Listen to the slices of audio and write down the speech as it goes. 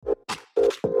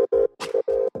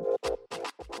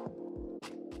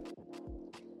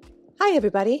Hi,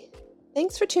 everybody.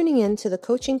 Thanks for tuning in to the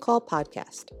Coaching Call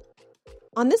podcast.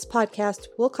 On this podcast,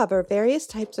 we'll cover various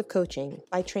types of coaching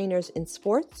by trainers in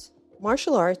sports,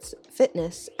 martial arts,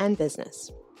 fitness, and business.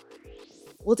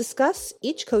 We'll discuss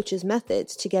each coach's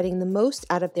methods to getting the most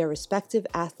out of their respective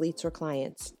athletes or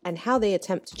clients and how they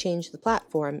attempt to change the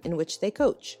platform in which they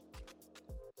coach.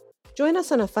 Join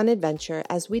us on a fun adventure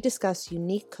as we discuss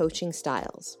unique coaching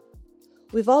styles.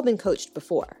 We've all been coached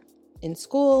before, in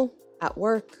school, at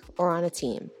work, or on a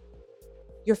team.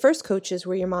 Your first coaches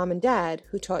were your mom and dad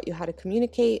who taught you how to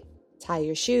communicate, tie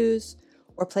your shoes,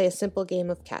 or play a simple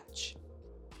game of catch.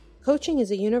 Coaching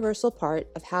is a universal part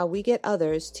of how we get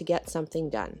others to get something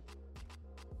done.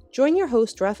 Join your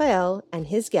host, Raphael, and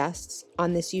his guests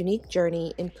on this unique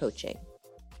journey in coaching.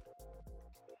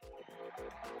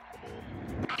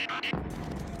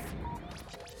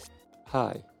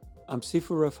 Hi, I'm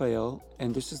Sifu Raphael,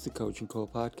 and this is the Coaching Call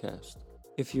podcast.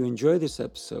 If you enjoy this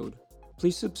episode,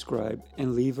 please subscribe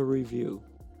and leave a review.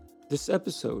 This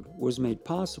episode was made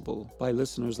possible by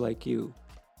listeners like you.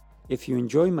 If you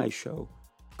enjoy my show,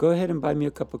 go ahead and buy me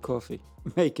a cup of coffee.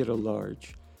 Make it a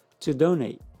large. To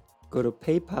donate, go to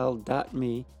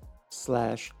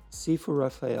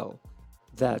paypal.me/SifuRaphael.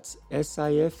 That's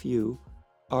SIFURAFAEL.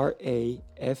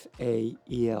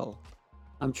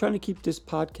 I'm trying to keep this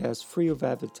podcast free of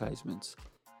advertisements.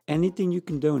 Anything you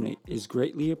can donate is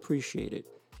greatly appreciated.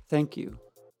 Thank you.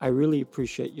 I really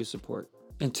appreciate your support.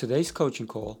 In today's coaching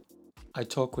call, I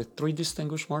talk with 3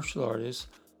 distinguished martial artists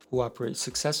who operate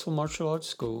successful martial arts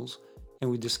schools,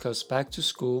 and we discuss back to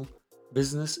school,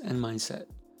 business, and mindset.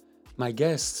 My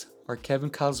guests are Kevin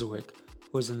Kalzowick,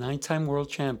 who is a 9-time world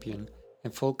champion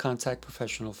and full contact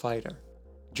professional fighter.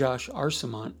 Josh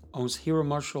Arsamont owns Hero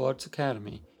Martial Arts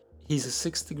Academy. He's a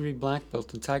 6th degree black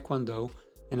belt in Taekwondo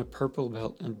and a purple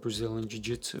belt in Brazilian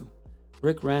Jiu-Jitsu.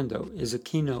 Rick Rando is a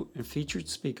keynote and featured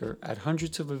speaker at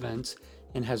hundreds of events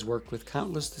and has worked with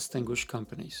countless distinguished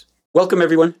companies. Welcome,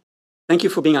 everyone. Thank you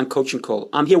for being on Coaching Call.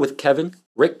 I'm here with Kevin,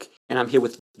 Rick, and I'm here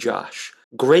with Josh.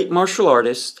 Great martial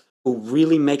artists who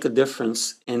really make a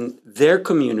difference in their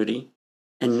community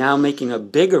and now making a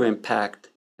bigger impact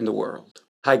in the world.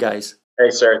 Hi, guys.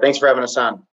 Hey, sir. Thanks for having us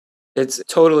on. It's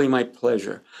totally my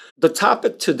pleasure. The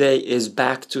topic today is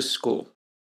back to school.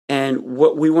 And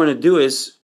what we want to do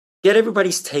is get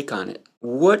everybody's take on it.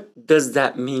 What does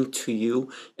that mean to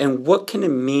you? And what can it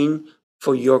mean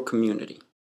for your community?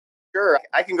 Sure.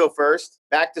 I can go first.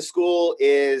 Back to school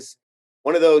is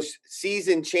one of those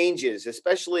season changes,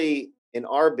 especially in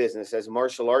our business as a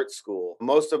martial arts school.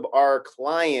 Most of our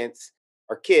clients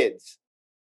are kids.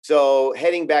 So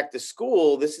heading back to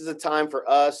school, this is a time for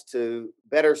us to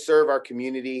better serve our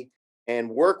community and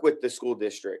work with the school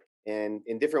district and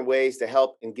in different ways to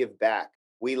help and give back.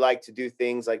 We like to do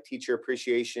things like teacher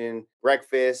appreciation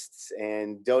breakfasts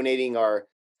and donating our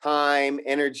time,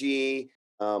 energy,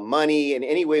 money in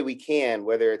any way we can,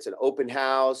 whether it's an open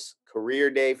house,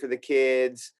 career day for the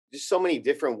kids, just so many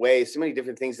different ways, so many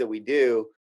different things that we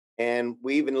do. And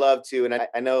we even love to, and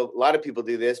I know a lot of people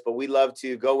do this, but we love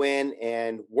to go in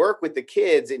and work with the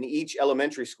kids in each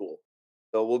elementary school.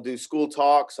 So we'll do school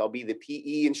talks. I'll be the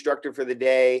PE instructor for the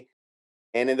day.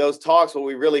 And in those talks, what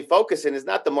we really focus in is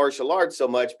not the martial arts so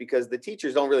much because the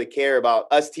teachers don't really care about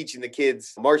us teaching the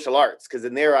kids martial arts because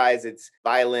in their eyes, it's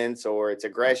violence or it's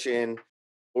aggression.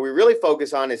 What we really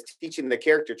focus on is teaching the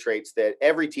character traits that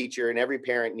every teacher and every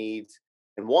parent needs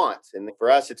and wants. And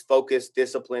for us, it's focus,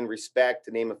 discipline, respect,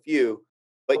 to name a few.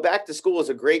 But back to school is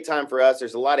a great time for us.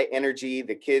 There's a lot of energy.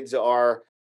 The kids are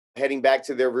heading back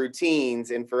to their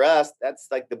routines. And for us, that's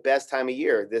like the best time of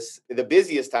year. The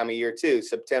busiest time of year too,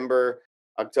 September,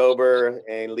 October,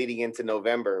 and leading into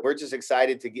November. We're just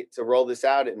excited to get to roll this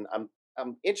out. And I'm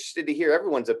interested to hear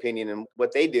everyone's opinion and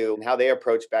what they do and how they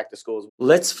approach back to schools.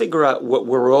 Let's figure out what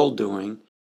we're all doing.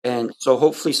 And so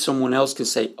hopefully someone else can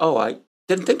say, oh, I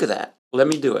didn't think of that. Let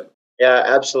me do it. Yeah,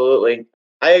 absolutely.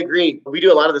 I agree. We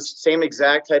do a lot of the same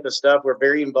exact type of stuff. We're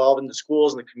very involved in the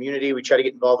schools and the community. We try to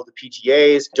get involved with the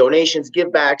PTAs, donations,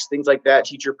 give backs, things like that,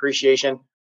 teacher appreciation.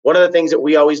 One of the things that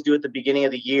we always do at the beginning of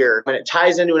the year, and it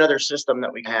ties into another system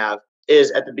that we have,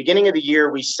 is at the beginning of the year,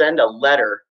 we send a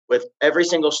letter with every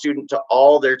single student to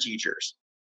all their teachers.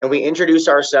 And we introduce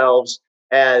ourselves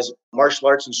as martial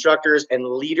arts instructors and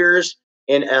leaders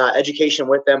in education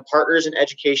with them, partners in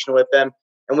education with them.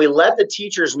 And we let the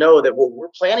teachers know that what we're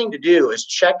planning to do is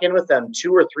check in with them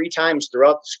 2 or 3 times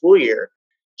throughout the school year,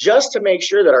 just to make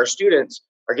sure that our students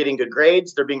are getting good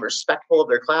grades, they're being respectful of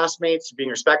their classmates, being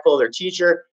respectful of their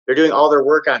teacher, they're doing all their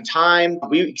work on time.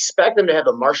 We expect them to have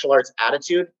a martial arts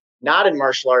attitude, not in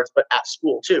martial arts, but at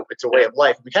school too. It's a way of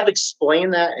life. We kind of explain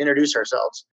that, introduce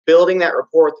ourselves. building that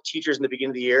rapport with the teachers in the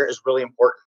beginning of the year is really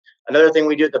important. Another thing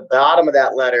we do at the bottom of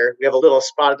that letter, we have a little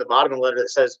spot at the bottom of the letter that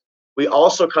says, we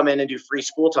also come in and do free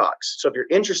school talks. So if you're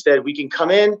interested, we can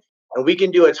come in and we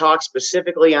can do a talk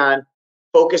specifically on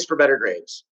focus for better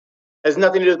grades. It has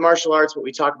nothing to do with martial arts, but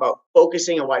we talk about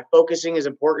focusing and why focusing is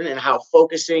important and how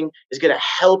focusing is going to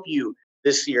help you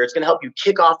this year. It's going to help you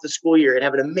kick off the school year and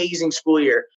have an amazing school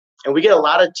year. And we get a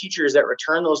lot of teachers that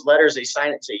return those letters. They sign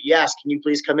it and say, yes, can you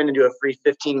please come in and do a free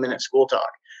 15-minute school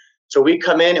talk? So we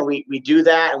come in and we do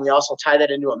that. And we also tie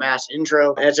that into a mass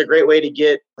intro. And it's a great way to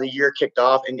get the year kicked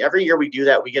off. And every year we do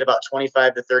that, we get about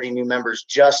 25 to 30 new members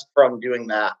just from doing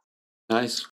that.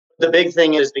 Nice. The big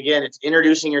thing is, again, it's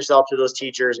introducing yourself to those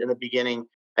teachers in the beginning.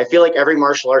 I feel like every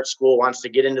martial arts school wants to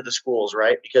get into the schools,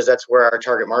 right? Because that's where our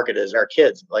target market is, our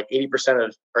kids, like 80%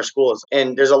 of our schools.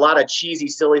 And there's a lot of cheesy,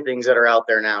 silly things that are out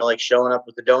there now, like showing up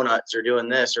with the donuts or doing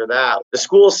this or that. The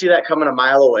schools see that coming a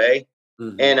mile away.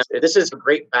 Mm-hmm. And this is a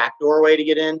great backdoor way to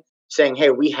get in, saying, hey,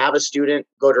 we have a student,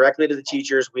 go directly to the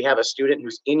teachers. We have a student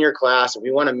who's in your class, and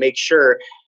we want to make sure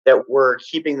that we're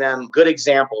keeping them good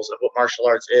examples of what martial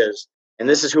arts is. And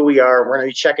this is who we are. We're going to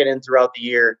be checking in throughout the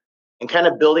year and kind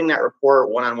of building that rapport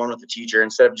one-on-one with the teacher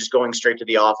instead of just going straight to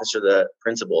the office or the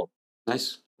principal.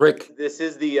 Nice. Rick. This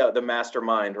is the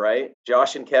mastermind, right?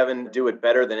 Josh and Kevin do it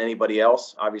better than anybody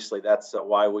else. Obviously, that's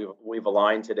why we've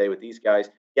aligned today with these guys.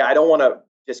 Yeah, I don't want to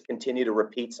just continue to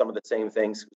repeat some of the same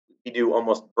things. We do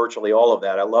almost virtually all of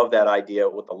that. I love that idea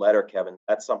with the letter, Kevin.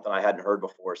 That's something I hadn't heard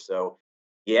before. So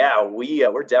yeah,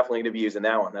 we're definitely going to be using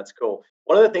that one. That's cool.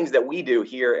 One of the things that we do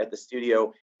here at the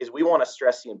studio is we want to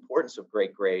stress the importance of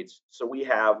great grades. So we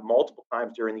have multiple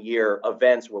times during the year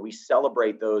events where we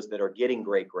celebrate those that are getting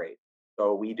great grades.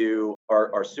 So we do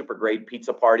our super grade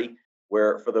pizza party,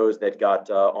 where for those that got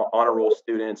honor roll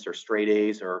students or straight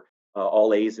A's or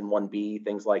all A's and 1B,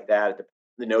 things like that.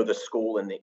 They know the school,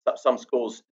 and some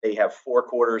schools, they have 4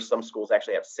 quarters. Some schools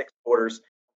actually have 6 quarters.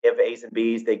 They have A's and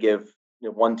B's. They give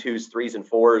 1, 2s, 3s, and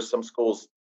 4s. Some schools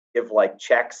give like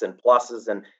checks and pluses,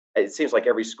 and it seems like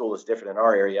every school is different in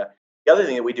our area. The other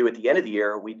thing that we do at the end of the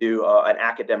year, we do an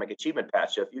academic achievement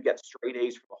patch. So if you get straight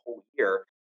A's for the whole year,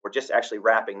 we're just actually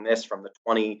wrapping this from the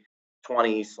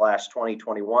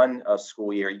 2020/2021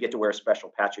 school year. You get to wear a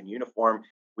special patch and uniform.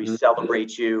 We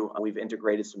celebrate you. We've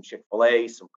integrated some Chick-fil-A,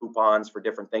 some coupons for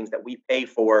different things that we pay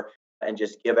for and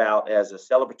just give out as a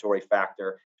celebratory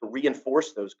factor to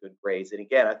reinforce those good grades. And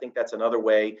again, I think that's another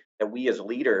way that we as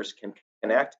leaders can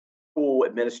connect school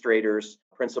administrators,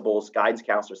 principals, guidance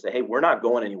counselors, say, hey, we're not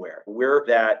going anywhere. We're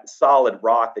that solid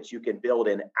rock that you can build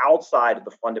in outside of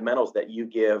the fundamentals that you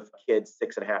give kids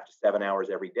 6.5 to 7 hours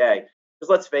every day. Because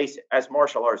let's face it, as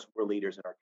martial arts, we're leaders in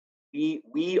our community.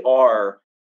 We are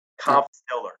confident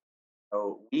stiller.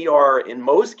 So we are, in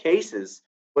most cases,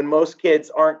 when most kids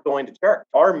aren't going to church.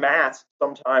 Our mats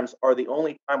sometimes are the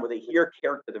only time where they hear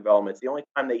character development. It's the only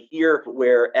time they hear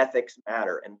where ethics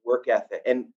matter and work ethic.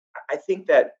 And I think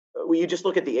that when you just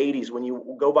look at the 80s, when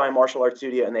you go by a martial arts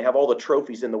studio and they have all the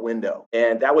trophies in the window,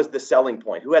 and that was the selling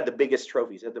point. Who had the biggest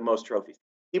trophies, had the most trophies?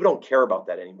 People don't care about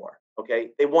that anymore,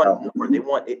 okay? They want more. They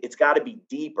want, it's got to be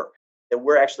deeper, that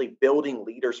we're actually building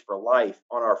leaders for life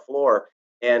on our floor.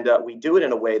 And we do it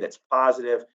in a way that's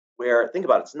positive, where, think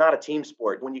about it, it's not a team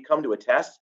sport. When you come to a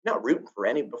test, you're not rooting for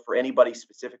anybody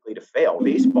specifically to fail.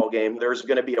 Baseball game, there's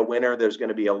going to be a winner, there's going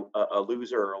to be a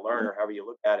loser or a learner, however you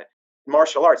look at it. In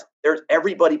martial arts,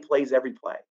 everybody plays every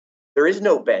play. There is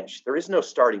no bench. There is no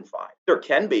starting 5. There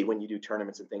can be when you do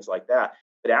tournaments and things like that.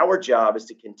 But our job is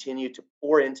to continue to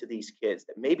pour into these kids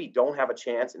that maybe don't have a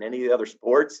chance in any of the other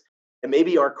sports and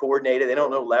maybe aren't coordinated. They don't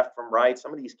know left from right.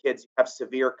 Some of these kids have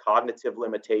severe cognitive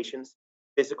limitations,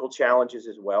 physical challenges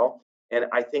as well. And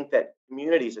I think that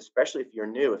communities, especially if you're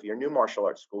a new martial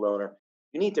arts school owner,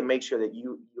 you need to make sure that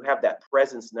you have that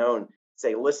presence known.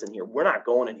 Say, listen here, we're not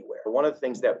going anywhere. One of the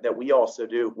things that we also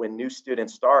do when new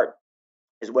students start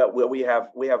is what we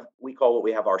call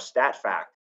our stat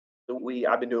fact. So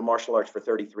I've been doing martial arts for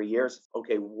 33 years.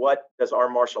 Okay, what does our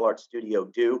martial arts studio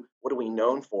do? What are we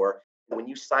known for? And when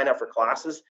you sign up for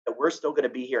classes, that we're still going to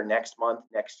be here next month,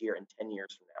 next year, and 10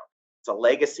 years from now. It's a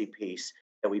legacy piece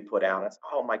that we put out. It's,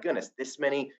 oh my goodness, this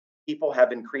many people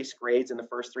have increased grades in the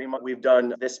first 3 months. We've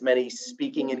done this many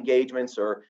speaking engagements,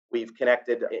 or we've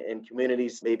connected in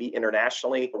communities, maybe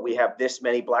internationally. We have this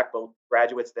many Black Belt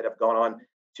graduates that have gone on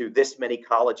to this many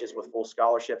colleges with full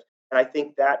scholarships. And I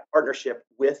think that partnership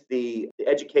with the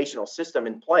educational system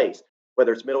in place,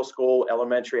 whether it's middle school,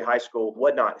 elementary, high school,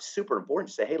 whatnot, is super important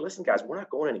to say, hey, listen, guys, we're not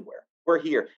going anywhere. We're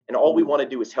here. And all we want to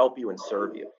do is help you and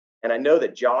serve you. And I know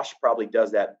that Josh probably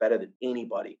does that better than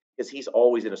anybody. because he's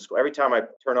always in a school. Every time I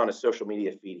turn on his social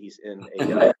media feed, he's in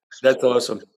a That's school.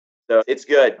 awesome. So it's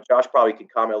good. Josh probably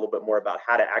could comment a little bit more about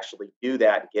how to actually do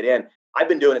that and get in. I've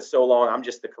been doing it so long, I'm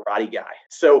just the karate guy.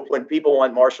 So when people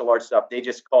want martial arts stuff, they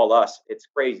just call us. It's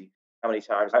crazy how many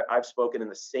times I've spoken in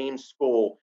the same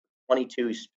school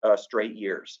 22 straight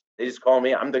years. They just call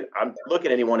me. I'm look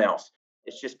at anyone else.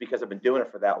 It's just because I've been doing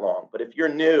it for that long. But if you're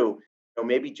new,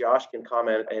 maybe Josh can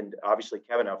comment, and obviously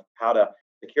Kevin, of how to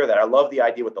secure that. I love the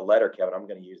idea with the letter, Kevin. I'm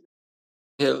going to use it.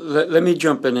 Yeah, let me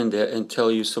jump in there and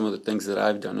tell you some of the things that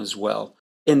I've done as well.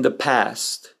 In the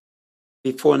past,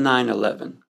 before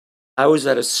 9/11, I was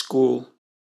at a school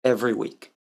every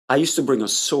week. I used to bring a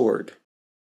sword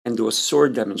and do a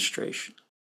sword demonstration.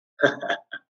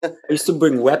 I used to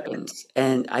bring weapons,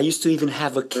 and I used to even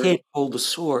have a kid hold a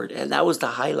sword, and that was the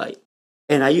highlight.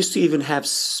 And I used to even have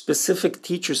specific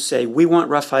teachers say, we want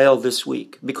Raphael this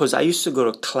week, because I used to go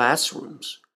to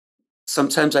classrooms.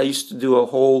 Sometimes I used to do a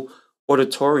whole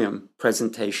auditorium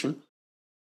presentation,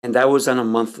 and that was on a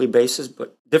monthly basis,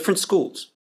 but different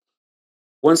schools.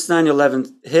 Once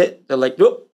 9/11 hit, they're like,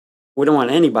 nope, we don't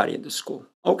want anybody in the school.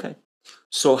 Okay.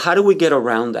 So how do we get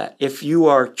around that? If you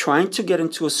are trying to get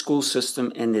into a school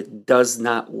system and it does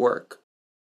not work,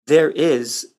 there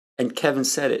is, and Kevin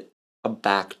said it, a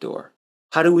back door.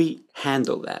 How do we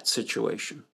handle that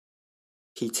situation?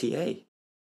 PTA,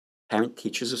 Parent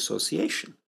Teachers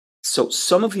Association. So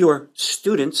some of your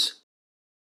students,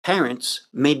 parents,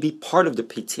 may be part of the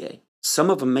PTA. Some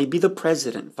of them may be the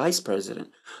president, vice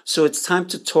president. So it's time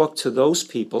to talk to those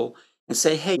people and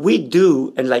say, hey, we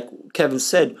do, and like Kevin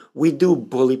said, we do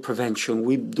bully prevention,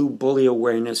 we do bully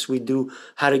awareness, we do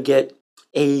how to get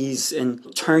A's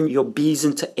and turn your B's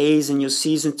into A's and your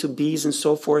C's into B's and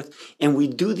so forth. And we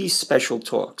do these special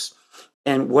talks.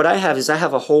 And what I have is I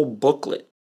have a whole booklet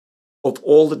of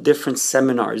all the different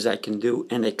seminars I can do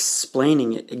and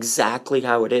explaining it exactly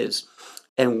how it is.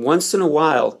 And once in a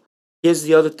while, here's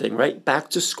the other thing, right? Back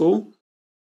to school,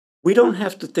 we don't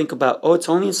have to think about, oh, it's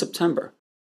only in September.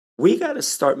 We got to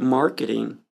start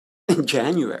marketing in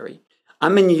January.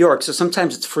 I'm in New York, so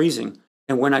sometimes it's freezing,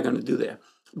 and we're not going to do there.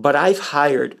 But I've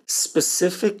hired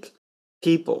specific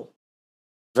people,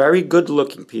 very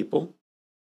good-looking people,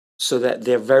 so that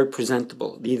they're very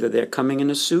presentable. Either they're coming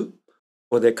in a suit,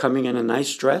 or they're coming in a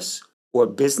nice dress, or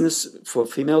business, for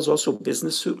females also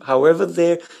business suit, however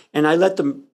they're, and I let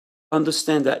them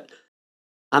understand that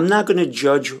I'm not going to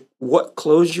judge what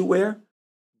clothes you wear,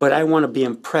 but I want to be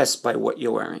impressed by what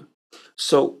you're wearing.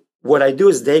 So what I do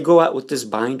is they go out with this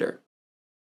binder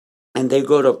and they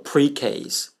go to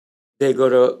pre-Ks, they go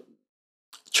to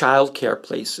childcare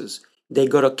places, they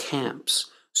go to camps.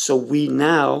 So we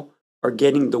now are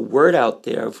getting the word out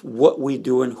there of what we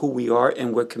do and who we are,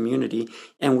 and we're community.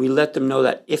 And we let them know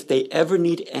that if they ever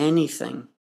need anything,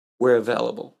 we're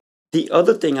available. The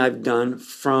other thing I've done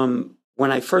from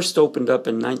when I first opened up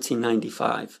in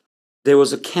 1995, there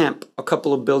was a camp a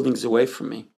couple of buildings away from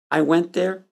me. I went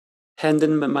there,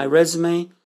 handed them my resume,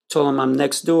 told them I'm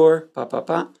next door,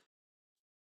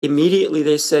 Immediately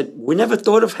they said, we never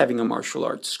thought of having a martial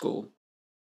arts school.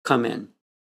 Come in.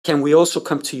 Can we also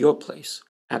come to your place?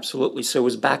 Absolutely. So it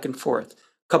was back and forth a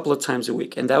couple of times a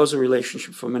week. And that was a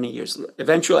relationship for many years.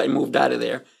 Eventually I moved out of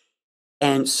there.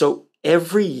 And so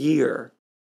every year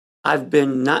I've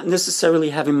been not necessarily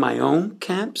having my own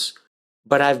camps,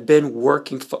 but I've been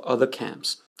working for other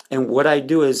camps. And what I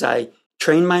do is I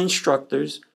train my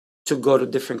instructors to go to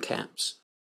different camps.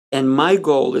 And my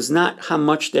goal is not how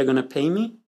much they're going to pay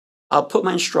me. I'll put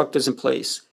my instructors in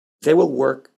place. They will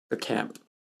work the camp.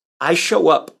 I show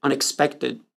up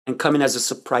unexpected and come in as a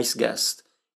surprise guest.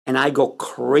 And I go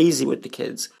crazy with the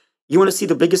kids. You want to see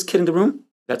the biggest kid in the room?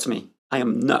 That's me. I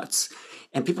am nuts.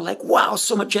 And people are like, wow,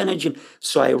 so much energy.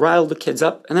 So I rile the kids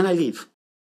up and then I leave.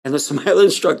 And there's some other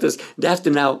instructors, they have to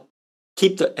now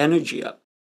keep the energy up.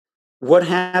 What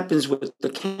happens with the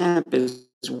camp is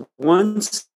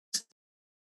once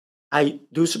I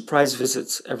do surprise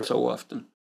visits every so often.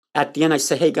 At the end, I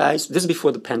say, hey guys, this is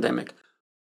before the pandemic.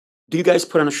 Do you guys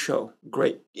put on a show?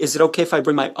 Great. Is it okay if I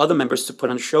bring my other members to put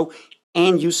on a show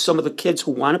and use some of the kids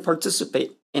who want to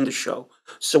participate in the show?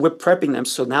 So we're prepping them.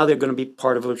 So now they're going to be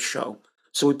part of a show.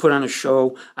 So we put on a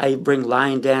show. I bring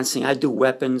lion dancing. I do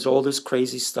weapons, all this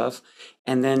crazy stuff.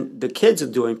 And then the kids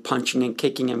are doing punching and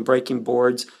kicking and breaking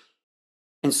boards.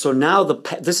 And so now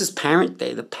this is Parent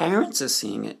Day. The parents are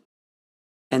seeing it.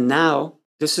 And now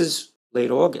this is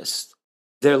late August.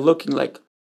 They're looking like,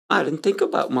 I didn't think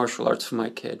about martial arts for my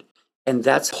kid. And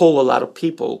that's pull a lot of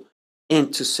people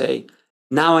in to say,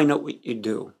 now I know what you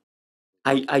do.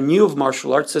 I knew of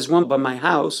martial arts. There's one by my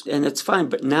house, and it's fine.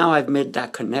 But now I've made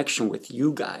that connection with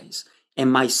you guys.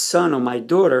 and my son or my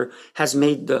daughter has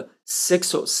made the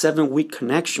 6 or 7 week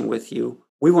connection with you,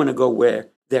 we want to go where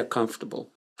they're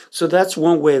comfortable. So that's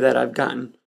one way that I've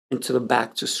gotten into the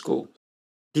back to school.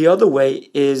 The other way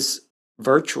is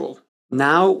virtual.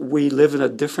 Now we live in a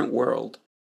different world.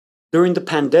 During the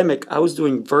pandemic, I was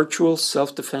doing virtual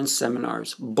self-defense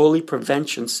seminars, bully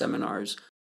prevention seminars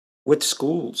with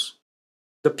schools.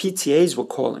 The PTAs were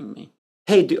calling me.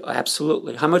 Hey,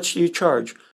 absolutely. How much do you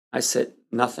charge? I said,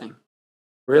 nothing.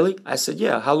 Really? I said,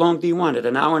 yeah. How long do you want it?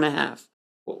 An hour and a half.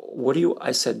 What do you?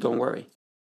 I said, don't worry.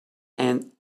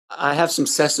 And I have some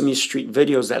Sesame Street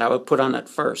videos that I would put on at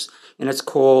first. And it's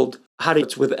called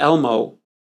It's with Elmo.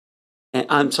 And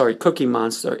I'm sorry, Cookie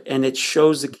Monster. And it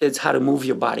shows the kids how to move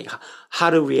your body, how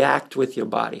to react with your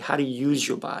body, how to use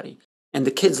your body. And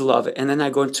the kids love it. And then I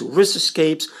go into wrist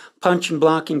escapes, punch and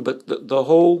blocking. But the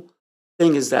whole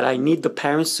thing is that I need the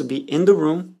parents to be in the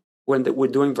room when we're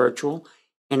doing virtual.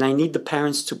 And I need the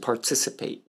parents to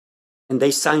participate. And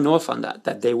they sign off on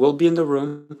that they will be in the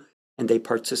room and they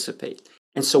participate.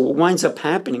 And so what winds up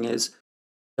happening is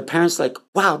the parents like,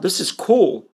 wow, this is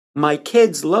cool. My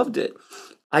kids loved it.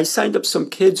 I signed up some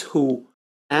kids who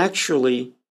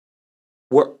actually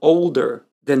were older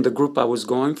than the group I was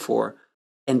going for.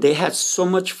 And they had so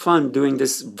much fun doing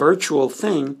this virtual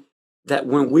thing that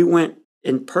when we went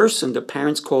in person, the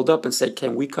parents called up and said,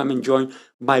 can we come and join?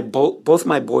 Both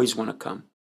my boys want to come.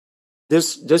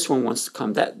 This one wants to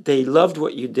come. That they loved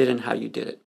what you did and how you did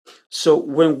it. So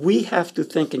when we have to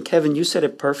think, and Kevin, you said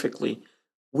it perfectly,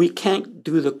 we can't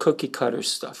do the cookie cutter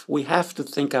stuff. We have to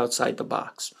think outside the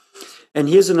box. And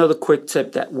here's another quick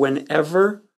tip that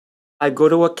whenever I go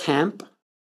to a camp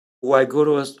or I go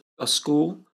to a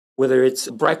school, whether it's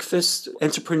breakfast,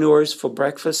 entrepreneurs for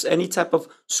breakfast, any type of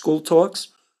school talks,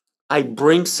 I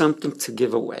bring something to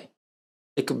give away.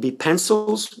 It could be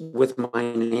pencils with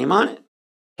my name on it,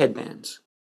 headbands.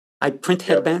 I print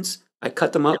headbands, I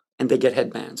cut them up, and they get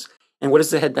headbands. And what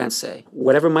does the headband say?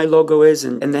 Whatever my logo is,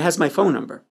 and it has my phone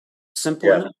number.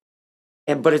 Simple enough.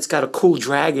 But it's got a cool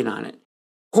dragon on it.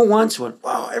 Who wants one?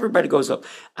 Wow, everybody goes up.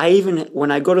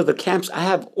 When I go to the camps, I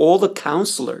have all the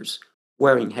counselors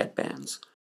wearing headbands.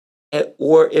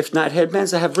 Or if not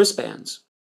headbands, I have wristbands.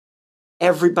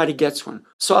 Everybody gets one.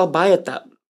 So I'll buy it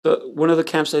one of the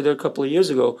camps I did a couple of years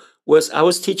ago was I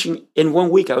was teaching, in 1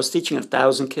 week, I was teaching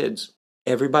 1,000 kids.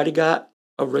 Everybody got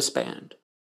a wristband.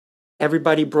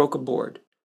 Everybody broke a board.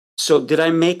 So did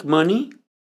I make money?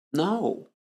 No,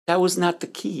 that was not the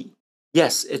key.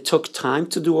 Yes, it took time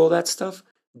to do all that stuff.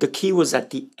 The key was at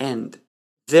the end.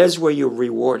 There's where your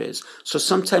reward is. So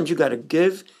sometimes you got to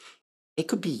give. It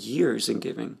could be years in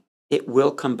giving. It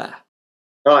will come back.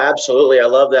 Oh, absolutely. I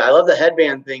love that. I love the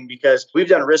headband thing because we've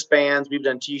done wristbands, we've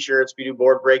done t-shirts, we do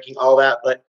board breaking, all that.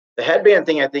 But the headband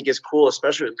thing I think is cool,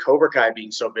 especially with Cobra Kai being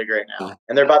so big right now.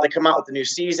 And they're about to come out with the new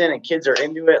season and kids are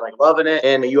into it, like loving it.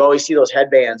 And you always see those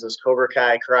headbands, those Cobra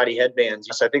Kai karate headbands.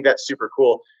 So I think that's super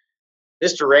cool.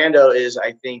 Mr. Rando is,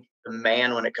 I think, the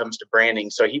man when it comes to branding.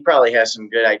 So he probably has some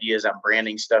good ideas on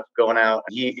branding stuff going out.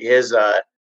 I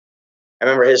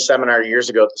remember his seminar years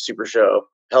ago at the Super Show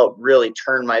helped really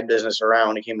turn my business around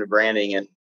when it came to branding and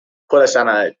put us on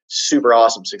a super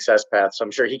awesome success path. So I'm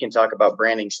sure he can talk about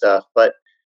branding stuff. But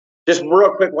just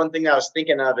real quick, one thing I was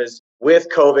thinking of is with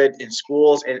COVID in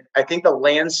schools, and I think the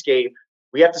landscape,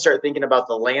 we have to start thinking about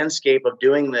the landscape of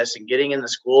doing this and getting in the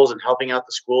schools and helping out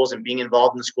the schools and being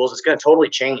involved in the schools. It's going to totally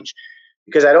change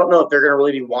because I don't know if they're going to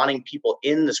really be wanting people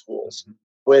in the schools.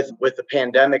 With the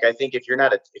pandemic, I think if you're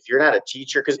not a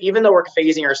teacher, because even though we're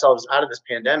phasing ourselves out of this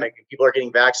pandemic and people are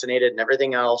getting vaccinated and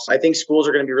everything else, I think schools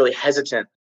are going to be really hesitant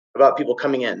about people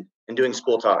coming in and doing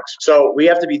school talks. So we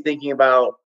have to be thinking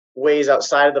about ways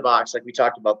outside of the box, like we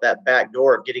talked about, that back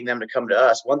door of getting them to come to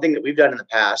us. One thing that we've done in the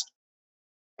past,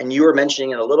 and you were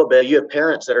mentioning it a little bit, you have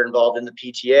parents that are involved in the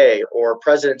PTA or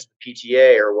presidents of the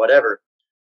PTA or whatever.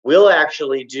 We'll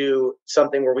actually do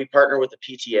something where we partner with the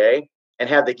PTA and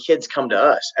have the kids come to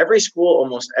us.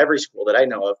 Almost every school that I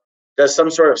know of, does some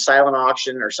sort of silent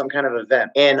auction or some kind of event.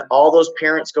 And all those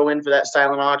parents go in for that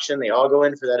silent auction. They all go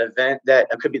in for that event that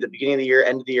could be the beginning of the year,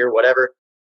 end of the year, whatever.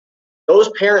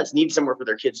 Those parents need somewhere for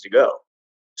their kids to go.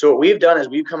 So what we've done is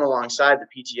we've come alongside the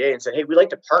PTA and said, hey, we'd like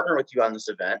to partner with you on this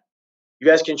event. You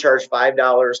guys can charge $5,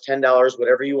 $10,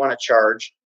 whatever you want to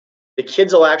charge. The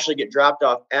kids will actually get dropped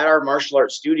off at our martial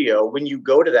arts studio when you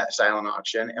go to that silent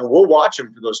auction, and we'll watch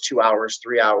them for those 2 hours,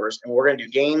 3 hours. And we're going to do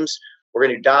games. We're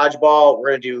going to do dodgeball. We're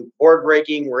going to do board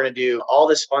breaking. We're going to do all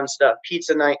this fun stuff.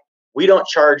 Pizza night. We don't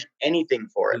charge anything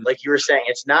for it. Like you were saying,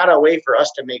 it's not a way for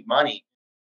us to make money.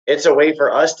 It's a way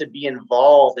for us to be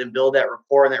involved and build that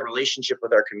rapport and that relationship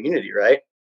with our community, right?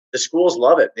 the schools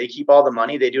love it. They keep all the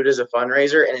money. They do it as a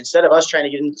fundraiser. And instead of us trying to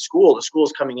get into the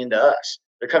school's coming into us.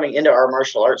 They're coming into our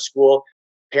martial arts school.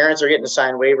 Parents are getting to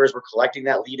sign waivers. We're collecting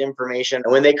that lead information.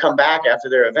 And when they come back after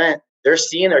their event, they're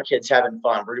seeing their kids having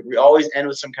fun. We always end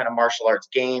with some kind of martial arts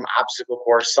game, obstacle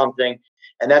course, something.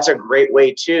 And that's a great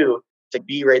way too to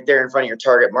be right there in front of your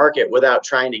target market without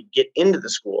trying to get into the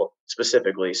school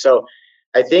specifically. So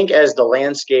I think as the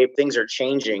landscape, things are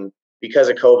changing because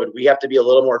of COVID, we have to be a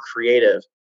little more creative.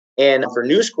 And for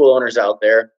new school owners out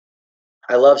there,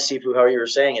 I love, Sifu, how you were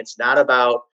saying, it's not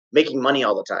about making money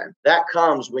all the time. That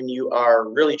comes when you are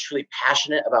really, truly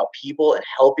passionate about people and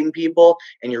helping people,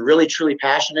 and you're really, truly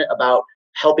passionate about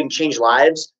helping change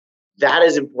lives. That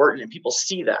is important, and people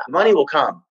see that. Money will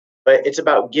come, but it's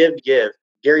about give.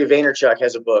 Gary Vaynerchuk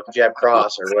has a book, Jab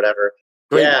Cross or whatever.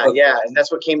 Yeah. And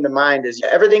that's what came to mind is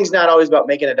everything's not always about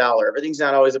making a dollar. Everything's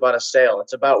not always about a sale.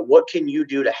 It's about what can you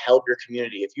do to help your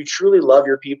community. If you truly love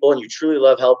your people and you truly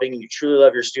love helping and you truly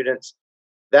love your students,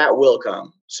 that will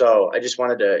come. So I just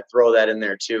wanted to throw that in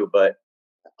there too, but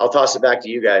I'll toss it back to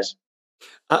you guys.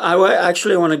 I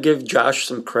actually want to give Josh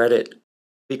some credit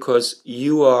because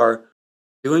you are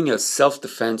doing a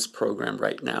self-defense program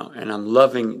right now, and I'm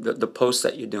loving the post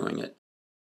that you're doing it.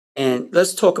 And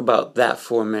let's talk about that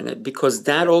for a minute, because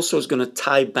that also is going to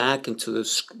tie back into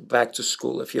the back to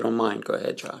school. If you don't mind, go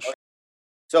ahead, Josh.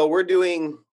 So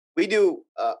we do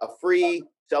a free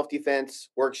self-defense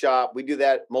workshop. We do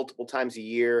that multiple times a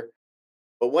year.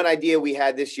 But one idea we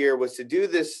had this year was to do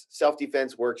this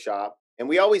self-defense workshop. And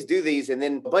we always do these, and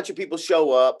then a bunch of people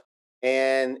show up,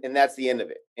 and that's the end of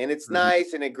it. And it's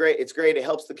nice and it's great. It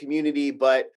helps the community,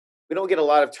 but we don't get a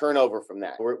lot of turnover from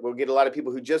that. We'll get a lot of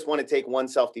people who just want to take one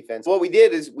self-defense. What we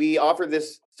did is we offered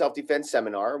this self-defense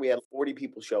seminar. We had 40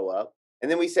 people show up.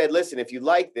 And then we said, listen, if you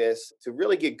like this, to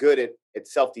really get good at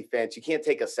self-defense, you can't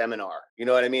take a seminar. You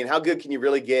know what I mean? How good can you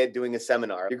really get doing a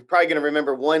seminar? You're probably going to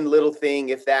remember one little thing.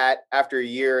 If that, after a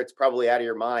year, it's probably out of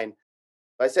your mind.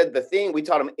 But I said we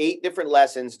taught them 8 different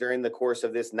lessons during the course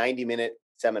of this 90-minute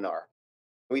seminar.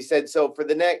 We said, so for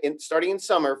starting in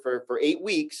summer for 8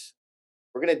 weeks,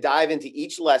 we're going to dive into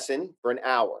each lesson for an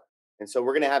hour. And so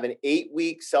we're going to have an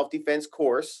 8-week self-defense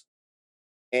course.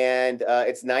 And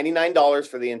it's $99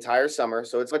 for the entire summer.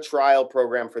 So it's a trial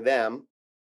program for them.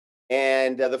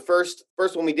 And the first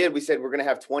one we did, we said we're going to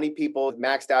have 20 people,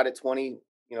 maxed out at 20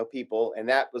 people. And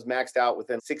that was maxed out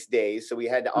within 6 days. So we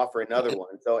had to offer another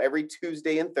one. So every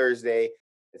Tuesday and Thursday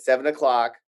at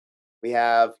 7:00, we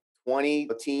have 20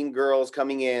 teen girls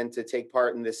coming in to take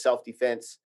part in this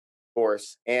self-defense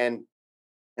course. And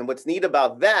what's neat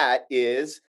about that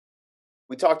is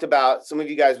we talked about, some of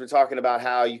you guys were talking about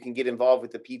how you can get involved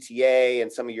with the PTA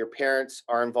and some of your parents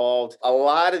are involved. A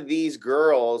lot of these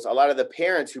girls, a lot of the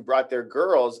parents who brought their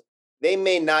girls, they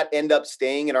may not end up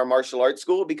staying in our martial arts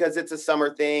school because it's a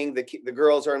summer thing. The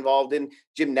girls are involved in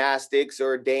gymnastics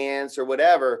or dance or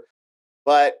whatever.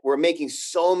 But we're making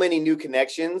so many new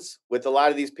connections with a lot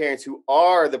of these parents who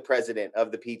are the president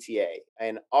of the PTA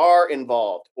and are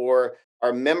involved or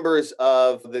are members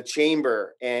of the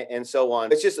chamber and so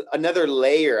on. It's just another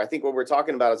layer. I think what we're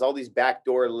talking about is all these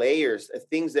backdoor layers of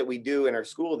things that we do in our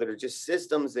school that are just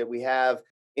systems that we have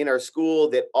in our school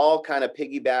that all kind of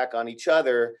piggyback on each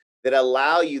other that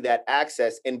allow you that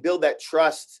access and build that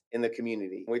trust in the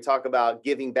community. We talk about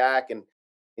giving back and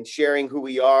sharing who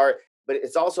we are, but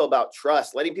it's also about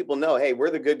trust, letting people know, hey,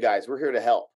 we're the good guys. We're here to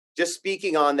help. Just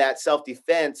speaking on that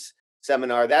self-defense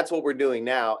seminar, that's what we're doing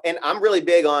now. And I'm really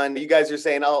big on, you guys are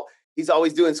saying, oh, he's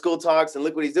always doing school talks and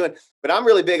look what he's doing. But I'm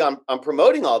really big on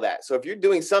promoting all that. So if you're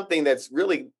doing something that's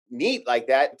really neat like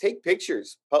that, take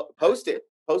pictures, post it,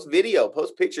 post video,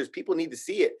 post pictures. People need to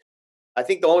see it. I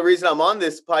think the only reason I'm on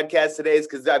this podcast today is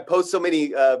because I post so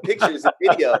many pictures and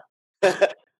video.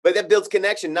 But that builds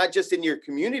connection, not just in your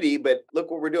community, but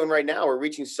look what we're doing right now. We're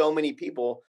reaching so many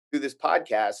people through this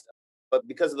podcast, but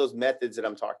because of those methods that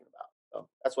I'm talking about.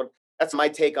 So that's my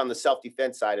take on the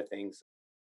self-defense side of things.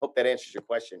 Hope that answers your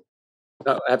question.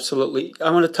 Oh, absolutely.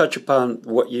 I want to touch upon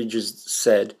what you just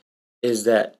said, is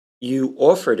that you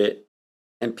offered it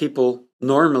and people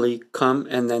normally come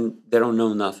and then they don't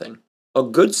know nothing. A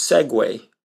good segue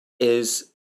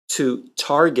is to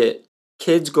target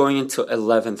kids going into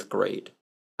 11th grade.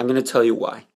 I'm going to tell you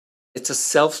why. It's a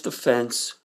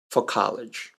self-defense for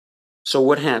college. So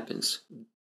what happens?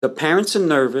 The parents are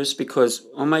nervous because,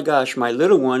 oh my gosh, my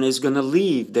little one is going to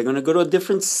leave. They're going to go to a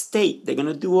different state. They're going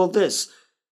to do all this.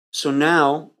 So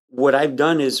now what I've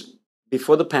done is,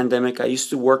 before the pandemic, I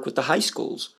used to work with the high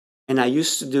schools. And I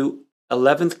used to do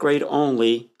 11th grade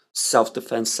only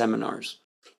self-defense seminars.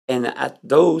 And at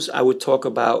those, I would talk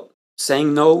about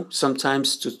saying no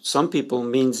sometimes to some people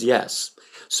means yes.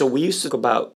 So we used to talk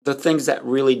about the things that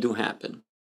really do happen,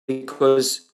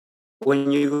 because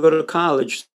when you go to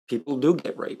college, people do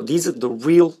get raped. These are the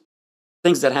real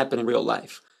things that happen in real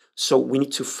life. So we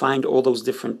need to find all those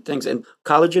different things. And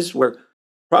colleges were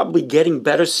probably getting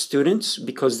better students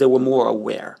because they were more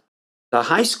aware. The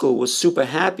high school was super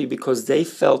happy because they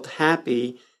felt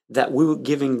happy that we were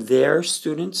giving their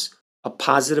students a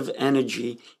positive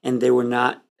energy and they were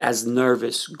not as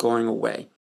nervous going away.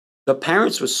 The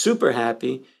parents were super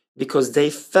happy because they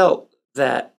felt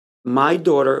that my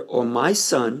daughter or my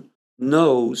son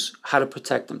knows how to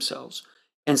protect themselves.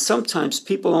 And sometimes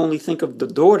people only think of the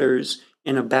daughters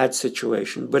in a bad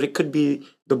situation, but it could be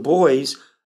the boys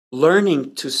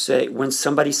learning to say, when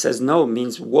somebody says no, it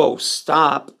means, whoa,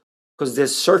 stop, because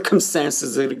there's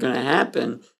circumstances that are going to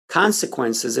happen,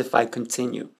 consequences if I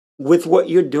continue. With what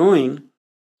you're doing,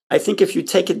 I think if you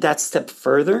take it that step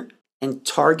further and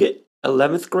target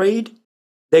 11th grade,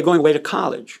 they're going away to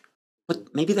college.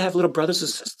 But maybe they have little brothers or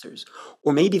sisters,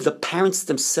 or maybe the parents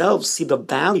themselves see the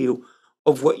value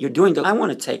of what you're doing. I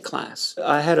want to take class.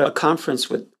 I had a conference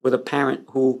with a parent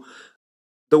who,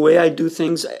 the way I do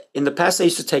things, in the past I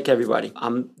used to take everybody.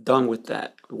 I'm done with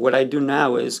that. What I do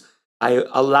now is I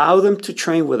allow them to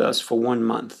train with us for 1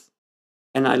 month.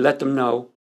 And I let them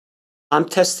know, I'm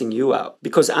testing you out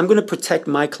because I'm going to protect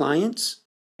my clients,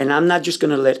 and I'm not just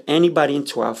going to let anybody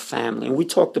into our family. And we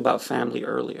talked about family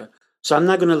earlier. So I'm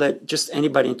not going to let just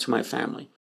anybody into my family.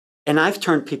 And I've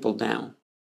turned people down.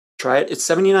 Try it. It's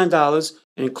 $79.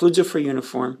 It includes a free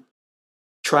uniform.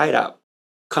 Try it out.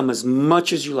 Come as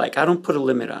much as you like. I don't put a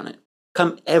limit on it.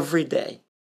 Come every day.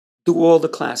 Do all the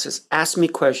classes. Ask me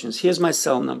questions. Here's my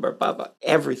cell number, blah, blah,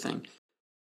 everything.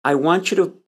 I want you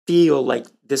to feel like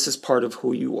this is part of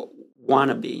who you want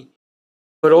to be.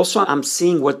 But also, I'm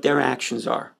seeing what their actions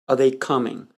are. Are they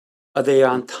coming? Are they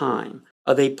on time?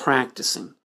 Are they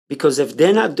practicing? Because if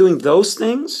they're not doing those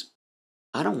things,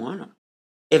 I don't want them.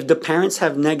 If the parents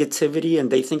have negativity and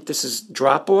they think this is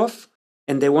drop off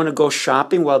and they want to go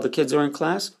shopping while the kids are in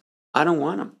class, I don't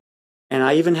want them. And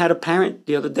I even had a parent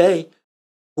the other day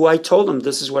who I told him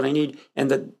this is what I need. And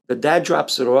the dad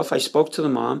drops it off. I spoke to the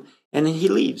mom and then he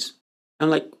leaves. I'm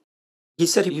like, he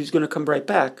said he was going to come right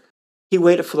back. He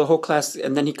waited for the whole class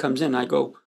and then he comes in. I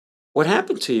go, what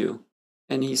happened to you?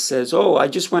 And he says, oh, I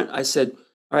just went. I said,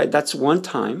 all right, that's one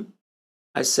time.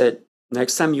 I said,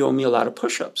 next time you owe me a lot of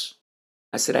push-ups.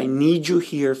 I said, I need you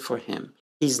here for him.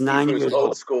 He's 9 years old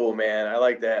old. School, man. I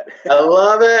like that. I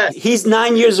love it. He's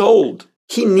 9 years old.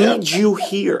 He needs you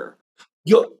here.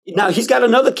 Now, he's got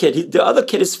another kid. The other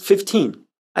kid is 15.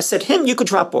 I said, him, you could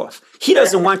drop off. He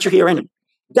doesn't want you here anyway.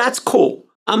 That's cool.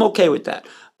 I'm okay with that.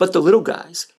 But the little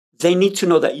guys, they need to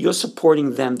know that you're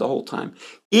supporting them the whole time.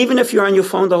 Even if you're on your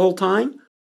phone the whole time,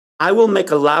 I will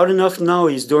make a loud enough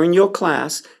noise during your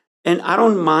class, and I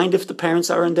don't mind if the parents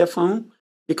are on their phone,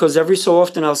 because every so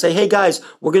often I'll say, hey guys,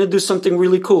 we're going to do something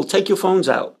really cool. Take your phones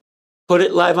out. Put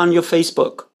it live on your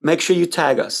Facebook. Make sure you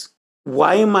tag us.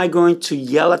 Why am I going to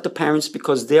yell at the parents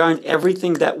because they aren't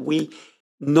everything that we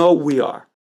know we are?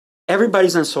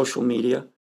 Everybody's on social media.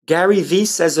 Gary Vee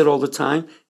says it all the time.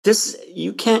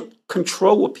 You can't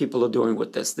control what people are doing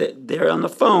with this. They're on the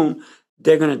phone.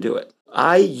 They're going to do it.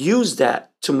 I use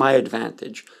that to my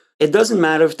advantage. It doesn't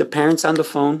matter if the parent's on the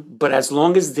phone, but as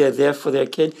long as they're there for their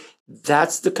kid,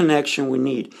 that's the connection we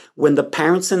need. When the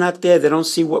parents are not there, they don't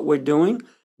see what we're doing.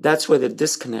 That's where the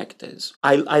disconnect is.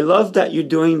 I love that you're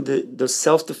doing the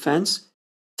self-defense.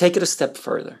 Take it a step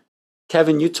further.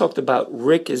 Kevin, you talked about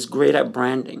Rick is great at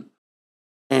branding.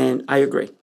 And I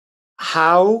agree.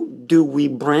 How do we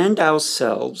brand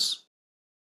ourselves?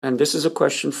 And this is a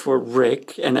question for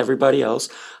Rick and everybody else.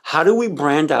 How do we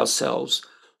brand ourselves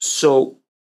so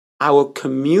our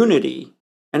community,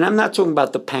 and I'm not talking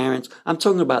about the parents, I'm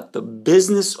talking about the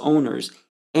business owners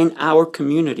in our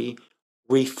community,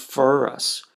 refer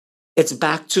us? It's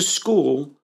back to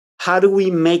school. How do we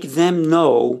make them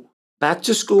know? Back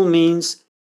to school means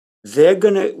we're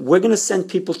gonna send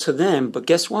people to them, but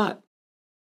guess what?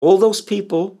 All those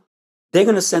people, they're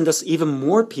gonna send us even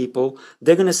more people.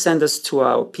 They're gonna send us to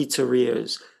our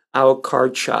pizzerias, our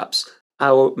card shops,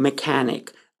 our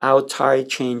mechanic, our tire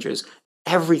changers,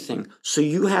 everything. So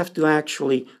you have to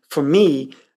actually, for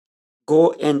me,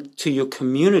 go into your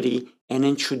community and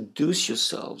introduce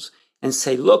yourselves and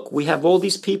say, look, we have all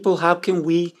these people. How can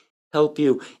we help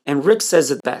you? And Rick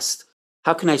says it best.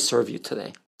 How can I serve you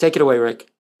today? Take it away, Rick.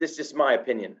 This is just my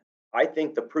opinion. I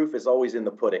think the proof is always in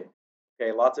the pudding.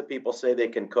 Okay, lots of people say they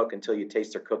can cook until you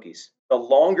taste their cookies. The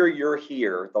longer you're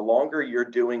here, the longer you're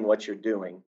doing what you're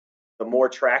doing, the more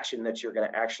traction that you're going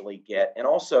to actually get. And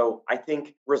also, I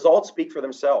think results speak for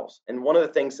themselves. And one of the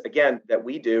things, again, that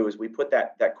we do is we put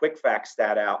that quick fact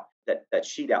stat out, that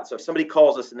sheet out. So if somebody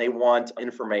calls us and they want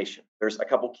information, there's a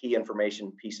couple key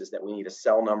information pieces that we need: a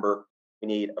cell number, we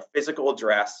need a physical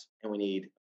address, and we need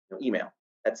email.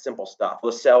 That's simple stuff.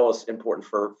 The cell is important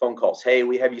for phone calls. Hey,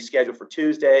 we have you scheduled for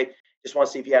Tuesday. Just want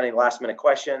to see if you had any last minute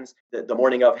questions. The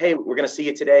morning of, hey, we're going to see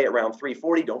you today around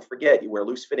 3:40. Don't forget, you wear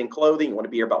loose fitting clothing. You want to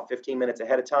be here about 15 minutes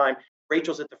ahead of time.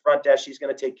 Rachel's at the front desk. She's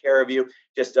going to take care of you.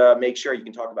 Just make sure you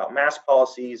can talk about mask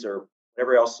policies or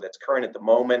whatever else that's current at the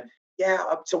moment. Yeah.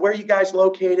 So where are you guys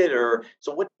located? Or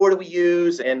so what board do we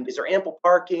use? And is there ample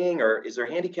parking or is there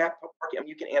handicap parking? I mean,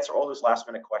 you can answer all those last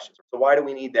minute questions. So why do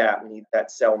we need that? We need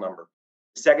that cell number.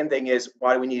 The second thing is,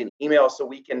 why do we need an email? So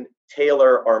we can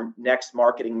tailor our next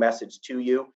marketing message to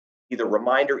you, either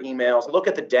reminder emails. Look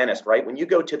at the dentist, right? When you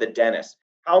go to the dentist,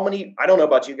 how many, I don't know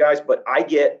about you guys, but I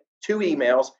get 2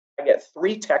 emails, I get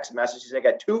 3 text messages, I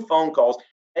got 2 phone calls.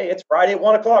 Hey, it's Friday at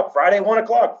 1 o'clock, Friday, 1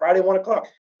 o'clock, Friday, 1 o'clock.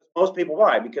 Most people,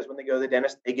 why? Because when they go to the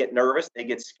dentist, they get nervous, they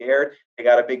get scared, they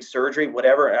got a big surgery,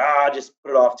 whatever. Just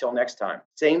put it off till next time.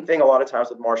 Same thing a lot of times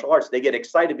with martial arts. They get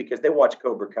excited because they watch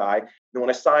Cobra Kai. They want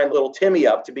to sign little Timmy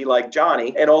up to be like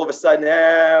Johnny. And all of a sudden,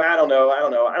 I don't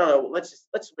know.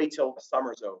 Let's wait till the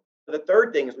summer's over. The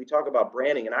third thing is we talk about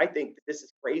branding. And I think this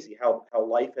is crazy how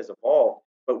life has evolved.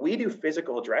 But we do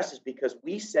physical addresses because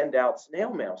we send out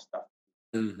snail mail stuff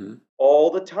all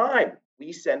the time.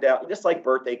 We send out just like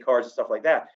birthday cards and stuff like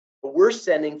that. But we're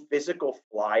sending physical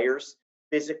flyers,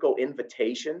 physical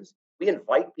invitations. We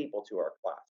invite people to our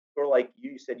class. Sort of like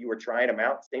you said you were trying them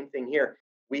out. Same thing here.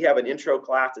 We have an intro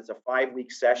class. It's a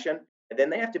 5-week session. And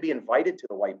then they have to be invited to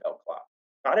the white belt class.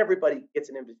 Not everybody gets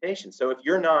an invitation. So if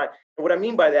you're not, and what I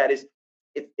mean by that is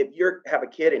if you have a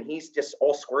kid and he's just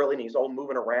all squirrely and he's all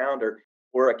moving around,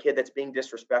 or a kid that's being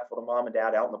disrespectful to mom and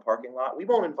dad out in the parking lot, we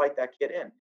won't invite that kid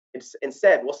in.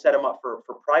 Instead, we'll set him up for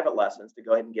private lessons to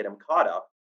go ahead and get him caught up.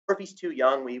 Or if he's too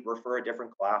young, we refer a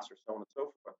different class or so on and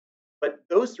so forth. But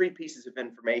those 3 pieces of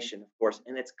information, of course,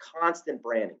 and it's constant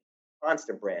branding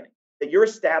that you're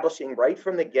establishing right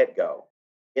from the get-go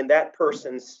in that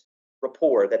person's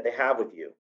rapport that they have with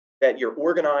you, that you're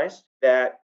organized,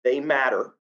 that they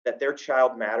matter, that their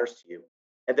child matters to you,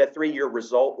 and that 3, you're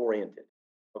result-oriented.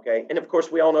 Okay. And of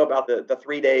course, we all know about the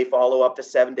 3-day follow-up, the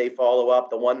 7-day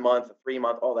follow-up, the 1 month, the 3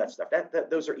 month, all that stuff.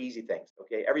 Those are easy things.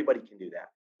 Okay. Everybody can do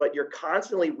that. But you're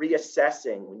constantly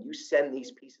reassessing when you send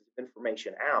these pieces of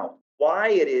information out, why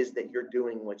it is that you're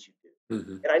doing what you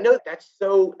do. And I know that's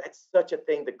such a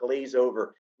thing to glaze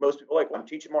over. Most people are like, well, I'm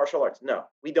teaching martial arts. No,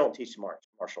 we don't teach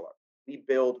martial arts. We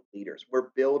build leaders. We're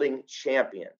building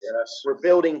champions. Yes. We're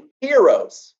building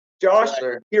heroes. Josh,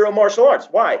 hero martial arts.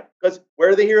 Why? Because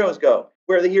where do the heroes go?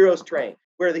 Where do the heroes train?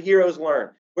 Where do the heroes learn?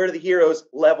 Where do the heroes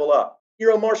level up?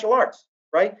 Hero martial arts,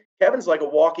 right? Kevin's like a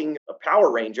walking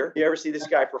Power Ranger. You ever see this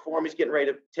guy perform? He's getting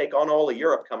ready to take on all of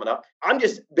Europe coming up. I'm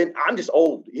just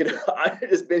old, I've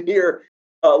just been here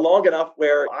long enough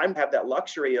where I have that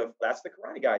luxury of, that's the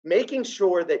Karate Guy. Making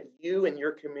sure that you and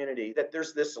your community, that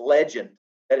there's this legend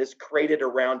that is created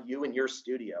around you and your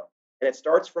studio. And it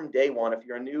starts from day one. If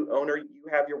you're a new owner, you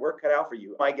have your work cut out for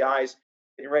you. My guys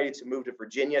getting ready to move to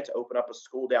Virginia to open up a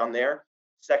school down there,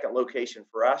 second location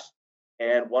for us.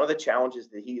 And one of the challenges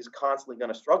that he is constantly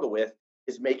going to struggle with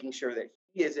is making sure that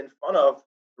he is in front of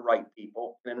the right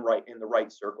people and in the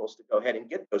right circles to go ahead and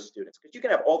get those students. Because you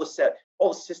can have all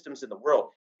the systems in the world.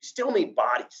 You still need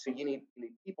bodies. So you need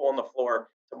people on the floor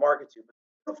to market to. But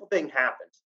the beautiful thing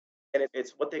happens. And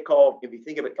it's what they call, if you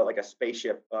think of it like a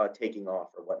spaceship taking off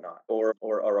or whatnot,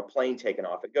 or a plane taking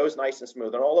off. It goes nice and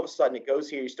smooth. And all of a sudden it goes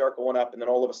here, you start going up, and then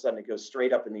all of a sudden it goes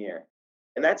straight up in the air.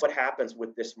 And that's what happens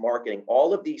with this marketing.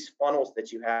 All of these funnels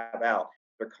that you have out,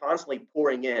 they're constantly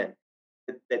pouring in.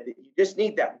 That you just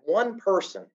need that one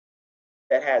person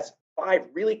that has 5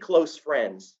 really close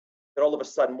friends, that all of a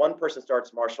sudden one person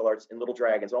starts martial arts in Little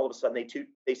Dragons. All of a sudden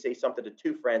they say something to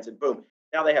 2 friends, and boom,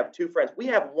 now they have 2 friends. We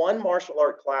have one martial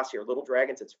art class here, Little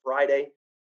Dragons. It's Friday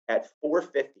at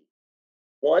 4:50.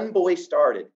 One boy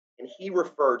started, and he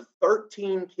referred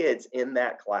 13 kids in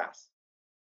that class.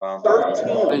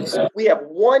 13. We have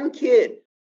one kid,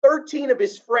 13 of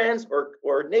his friends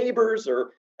or neighbors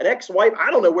or an ex-wife.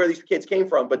 I don't know where these kids came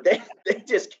from, but they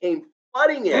just came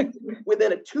flooding in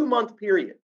within a 2-month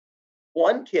period.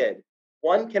 One kid,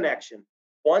 one connection,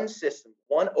 one system,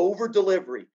 one over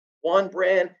delivery, one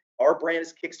brand. Our brand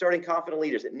is Kickstarting Confident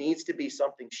Leaders. It needs to be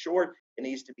something short. It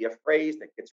needs to be a phrase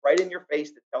that gets right in your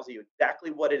face that tells you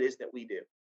exactly what it is that we do.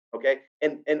 Okay.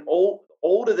 And old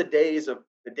are the days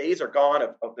are gone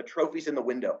of the trophies in the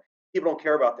window. People don't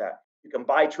care about that. You can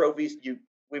buy trophies.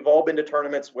 we've all been to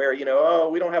tournaments where, oh,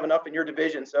 we don't have enough in your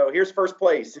division, so here's first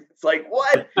place. It's like,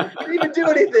 what? You didn't even do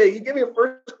anything. You give me a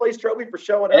first place trophy for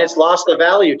showing up. And it's lost the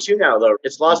value too now, though.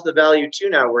 It's lost the value too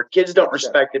now, where kids don't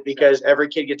respect it because every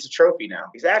kid gets a trophy now.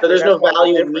 Exactly. So there's no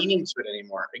value and meaning to it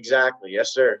anymore. Exactly.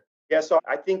 Yes, sir. Yeah. So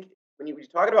I think when you're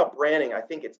talking about branding, I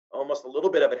think it's almost a little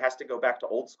bit of it has to go back to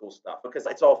old school stuff because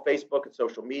it's all Facebook and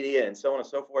social media and so on and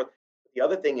so forth. The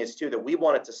other thing is too that we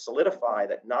wanted to solidify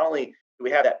that not only do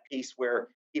we have that piece where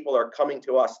people are coming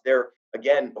to us, they're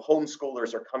again,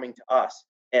 homeschoolers are coming to us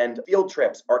and field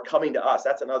trips are coming to us.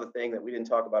 That's another thing that we didn't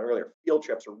talk about earlier. Field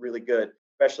trips are really good,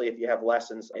 especially if you have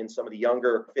lessons in some of the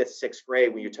younger 5th, 6th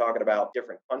grade when you're talking about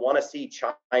different. I want to see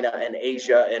China and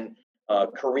Asia and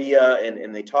Korea,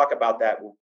 and they talk about that.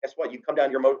 Well, guess what? You come down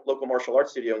to your local martial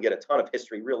arts studio and get a ton of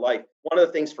history, real life. One of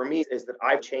the things for me is that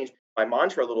I've changed my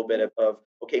mantra a little bit of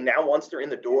okay, now once they're in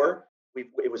the door,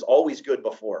 it was always good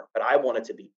before, but I want it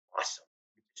to be awesome.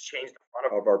 Just change the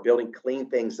front of our building, clean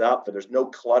things up. So there's no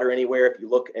clutter anywhere. If you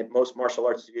look at most martial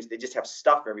arts studios, they just have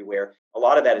stuff everywhere. A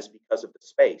lot of that is because of the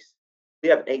space. We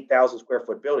have an 8,000 square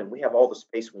foot building. We have all the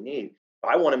space we need.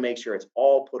 I want to make sure it's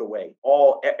all put away.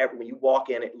 When you walk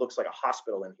in, it looks like a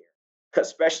hospital in here,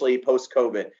 especially post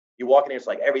COVID. You walk in here, it's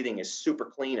like everything is super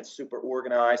clean. It's super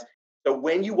organized. So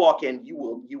when you walk in,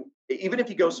 even if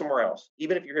you go somewhere else,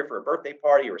 even if you're here for a birthday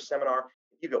party or a seminar,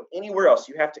 if you go anywhere else,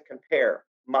 you have to compare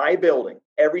my building,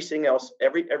 everything else,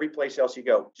 every place else you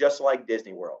go, just like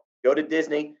Disney World. Go to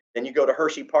Disney, then you go to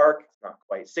Hershey Park. It's not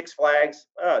quite. Six Flags,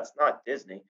 it's not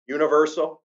Disney.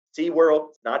 Universal, SeaWorld,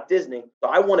 it's not Disney. So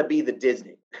I want to be the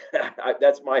Disney.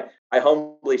 I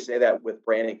humbly say that with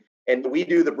branding. And we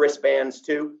do the wristbands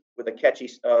too with a catchy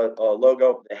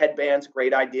logo. The headbands,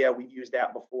 great idea. We've used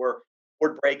that before.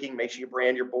 Board breaking, make sure you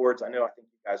brand your boards. I think you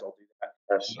guys all do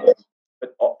that.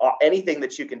 But anything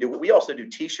that you can do. We also do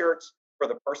T-shirts for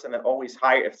the person that always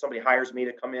if somebody hires me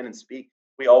to come in and speak.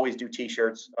 We always do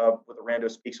T-shirts with a Rando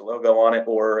Speaks logo on it,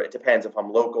 or it depends. If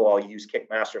I'm local, I'll use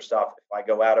Kickmaster stuff. If I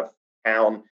go out of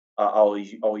town, I'll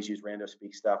always use Rando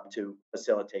Speaks stuff to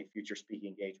facilitate future speaking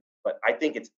engagement. But I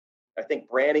think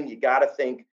branding, you got to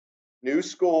think new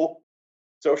school,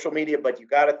 social media, but you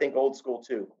got to think old school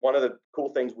too. One of the cool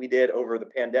things we did over the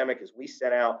pandemic is we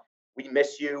sent out "We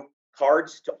Miss You"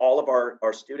 cards to all of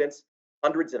our students.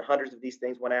 Hundreds and hundreds of these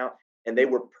things went out. And they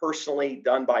were personally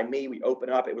done by me. We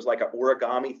opened up. It was like an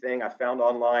origami thing I found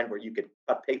online where you could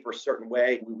cut paper a certain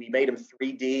way. We made them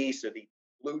 3D, so they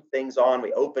glued things on.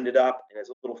 We opened it up, and there's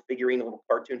a little figurine, a little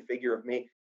cartoon figure of me.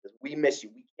 Says, "We miss you.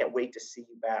 We can't wait to see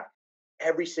you back."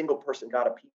 Every single person got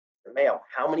a piece of mail.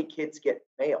 How many kids get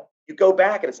mail? You go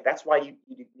back, and that's why you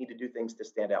need to do things to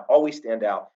stand out. Always stand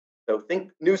out. So think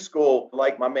new school,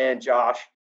 like my man Josh,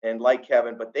 and like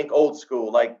Kevin, but think old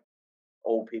school, like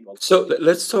old people. So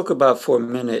let's talk about for a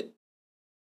minute.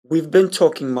 We've been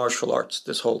talking martial arts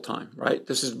this whole time, right?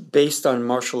 This is based on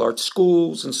martial arts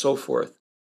schools and so forth.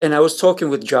 And I was talking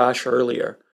with Josh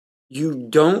earlier. You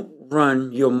don't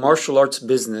run your martial arts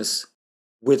business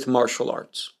with martial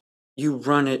arts. You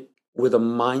run it with a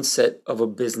mindset of a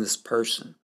business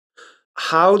person.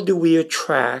 How do we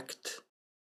attract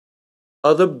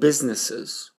other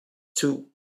businesses to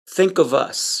think of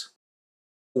us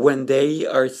when they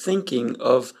are thinking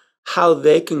of how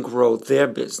they can grow their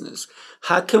business?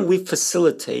 How can we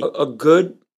facilitate a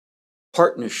good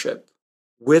partnership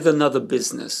with another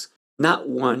business? Not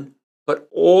one, but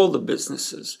all the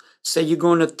businesses. Say you're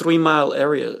going to 3 mile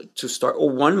area to start, or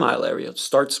 1 mile area,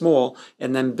 start small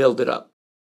and then build it up.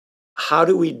 How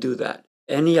do we do that?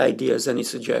 Any ideas, any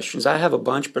suggestions? I have a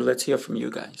bunch, but let's hear from you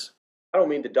guys. I don't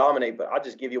mean to dominate, but I'll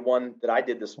just give you one that I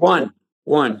did this morning.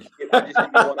 One. I'll just give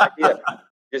you one idea.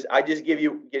 I just gives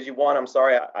you one. I'm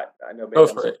sorry. I know maybe Go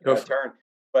for it. Go for turn.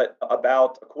 But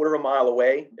about a quarter of a mile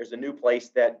away, there's a new place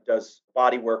that does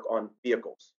body work on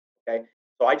vehicles. Okay.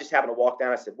 So I just happened to walk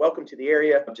down. I said, "Welcome to the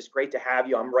area. Just great to have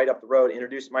you. I'm right up the road."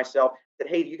 Introduced myself. I said,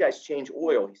 "Hey, do you guys change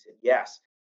oil?" He said, "Yes."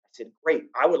 I said, "Great.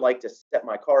 I would like to set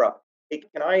my car up. Hey,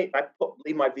 can I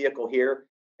leave my vehicle here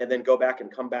and then go back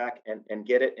and come back and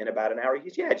get it in about an hour?" He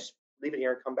said, "Yeah, just leave it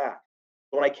here and come back."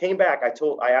 So when I came back, I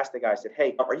asked the guy, I said,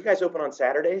 "Hey, are you guys open on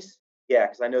Saturdays?" "Yeah,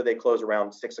 because I know they close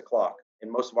around 6:00 and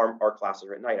most of our classes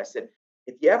are at night." I said,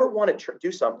 "If you ever want to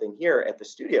do something here at the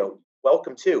studio,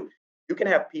 welcome to. You can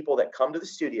have people that come to the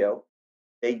studio,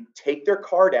 they take their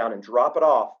car down and drop it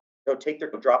off. They'll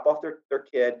drop off their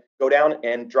kid, go down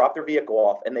and drop their vehicle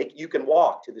off, and you can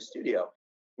walk to the studio.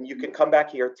 And you can come back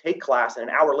here, take class, and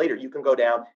an hour later you can go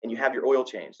down and you have your oil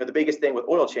change." So the biggest thing with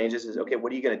oil changes is, okay,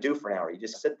 what are you going to do for an hour? You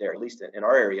just sit there. At least in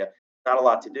our area, not a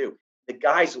lot to do. The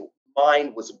guy's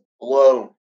mind was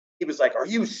blown. He was like, "Are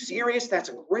you serious? That's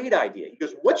a great idea." He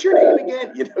goes, "What's your name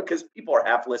again?" Because people are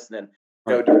half listening,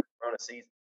 Right. during Corona season.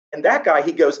 And that guy,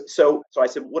 he goes, so I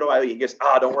said, "What do I owe you?" He goes,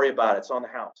 "Don't worry about it. It's on the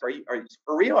house." Are you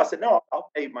for real? I said, "No, I'll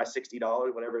pay my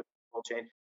 $60, whatever will change."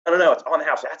 No, it's on the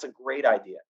house. That's a great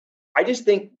idea. I just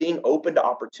think being open to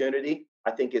opportunity,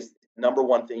 I think, is number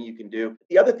one thing you can do.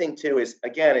 The other thing too is,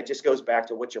 again, it just goes back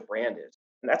to what your brand is,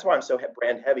 and that's why I'm so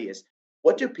brand heavy. Is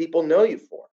what do people know you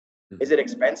for? Is it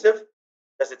expensive?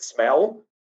 Does it smell?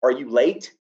 Are you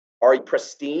late? Are you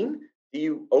pristine? Do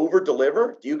you over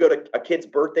deliver? Do you go to a kid's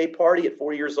birthday party at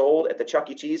 40 years old at the Chuck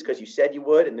E. Cheese because you said you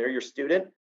would and they're your student?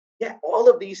 Yeah, all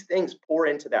of these things pour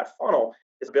into that funnel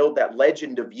to build that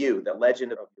legend of you, that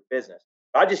legend of your business.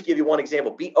 I'll just give you one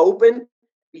example. Be open,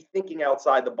 be thinking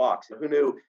outside the box. Who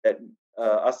knew that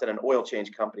us and an oil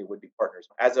change company would be partners?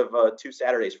 As of 2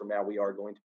 Saturdays from now, we are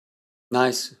going to.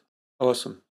 Nice.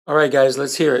 Awesome. All right, guys,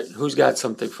 let's hear it. Who's got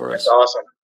something for That's us? awesome.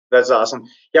 That's awesome.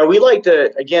 Yeah, we like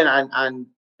to, again, on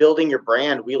building your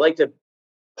brand, we like to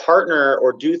partner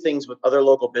or do things with other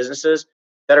local businesses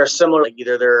that are similar, like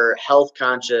either they're health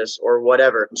conscious or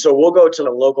whatever. So we'll go to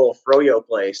the local froyo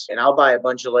place and I'll buy a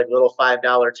bunch of like little $5,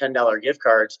 $10 gift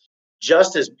cards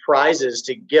just as prizes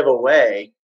to give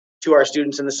away to our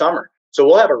students in the summer. So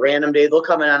we'll have a random day. They'll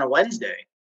come in on a Wednesday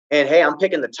and, hey, I'm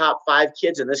picking the top 5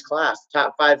 kids in this class,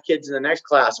 top 5 kids in the next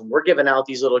class. And we're giving out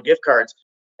these little gift cards.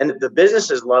 And the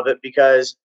businesses love it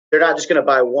because they're not just going to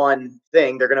buy one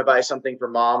thing. They're going to buy something for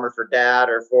mom or for dad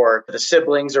or for the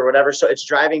siblings or whatever. So it's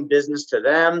driving business to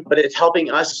them, but it's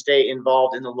helping us stay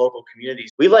involved in the local communities.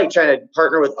 We like trying to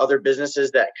partner with other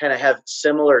businesses that kind of have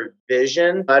similar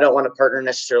vision. I don't want to partner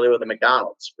necessarily with a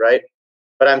McDonald's, right?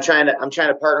 But I'm trying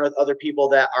to partner with other people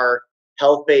that are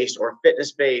health-based or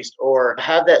fitness-based or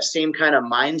have that same kind of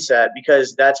mindset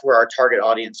because that's where our target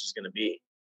audience is going to be.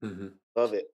 Mm-hmm.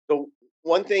 Love it. So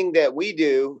one thing that we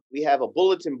do, we have a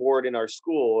bulletin board in our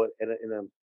school in a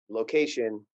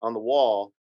location on the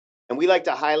wall. And we like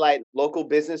to highlight local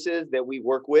businesses that we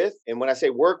work with. And when I say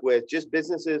work with, just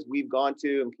businesses we've gone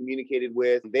to and communicated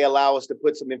with. They allow us to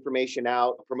put some information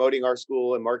out, promoting our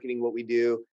school and marketing what we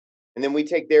do. And then we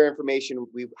take their information,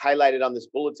 we highlight it on this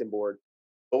bulletin board.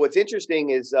 But what's interesting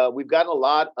is we've gotten a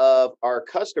lot of our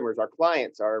customers, our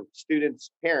clients, our students'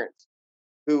 parents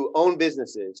who own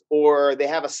businesses or they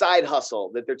have a side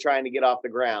hustle that they're trying to get off the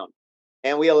ground.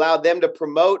 And we allow them to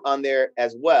promote on there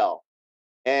as well.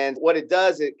 And what it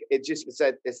does,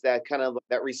 it's that kind of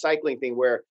that recycling thing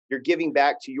where you're giving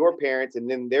back to your parents and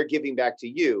then they're giving back to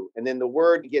you. And then the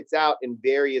word gets out in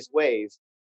various ways.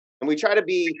 And we try to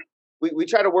we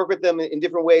try to work with them in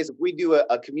different ways. If we do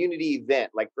a community event,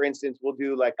 like for instance, we'll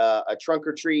do like a trunk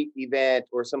or treat event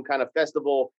or some kind of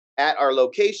festival at our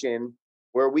location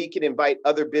where we can invite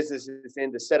other businesses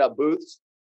in to set up booths.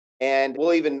 And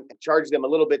we'll even charge them a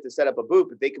little bit to set up a booth,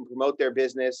 but they can promote their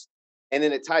business. And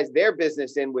then it ties their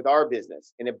business in with our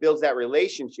business and it builds that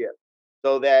relationship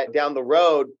so that down the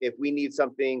road, if we need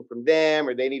something from them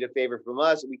or they need a favor from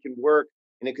us, we can work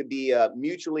and it could be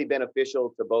mutually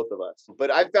beneficial to both of us.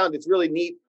 But I've found it's really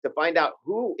neat to find out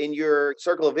who in your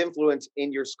circle of influence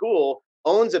in your school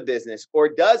owns a business or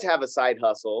does have a side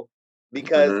hustle,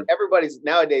 because everybody's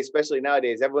nowadays, especially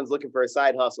nowadays, everyone's looking for a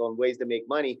side hustle and ways to make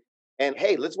money. And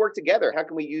hey, let's work together. How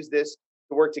can we use this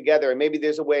to work together? And maybe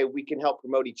there's a way we can help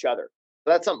promote each other.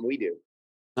 So that's something we do.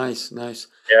 Nice, nice.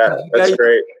 Yeah, that's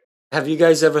great. Have you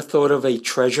guys ever thought of a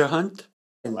treasure hunt?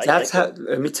 And Like that's it. how,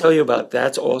 let me tell you about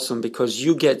that's awesome because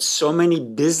you get so many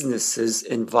businesses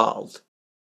involved.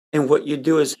 And what you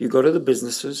do is you go to the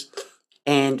businesses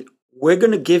and we're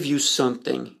going to give you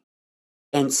something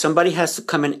and somebody has to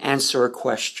come and answer a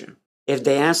question. If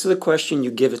they answer the question,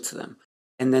 you give it to them.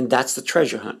 And then that's the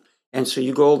treasure hunt. And so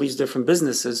you go all these different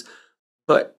businesses,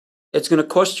 but it's going to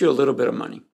cost you a little bit of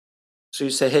money. So you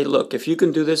say, hey, look, if you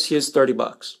can do this, here's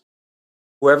 $30.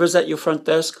 Whoever's at your front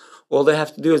desk, all they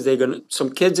have to do is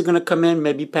some kids are going to come in,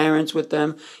 maybe parents with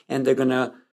them, and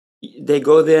they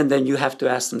go there and then you have to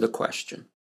ask them the question.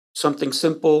 Something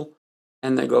simple.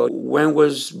 And they go, when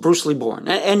was Bruce Lee born?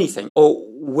 Anything.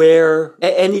 Or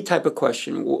any type of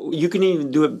question. You can even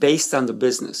do it based on the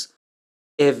business.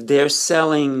 If they're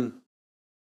selling,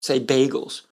 say,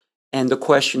 bagels, and the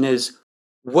question is,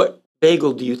 what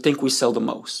bagel do you think we sell the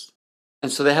most?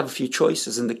 And so they have a few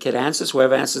choices, and the kid answers.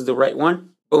 Whoever answers the right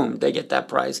one, boom, they get that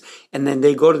prize. And then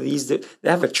they go to they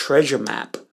have a treasure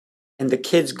map. And the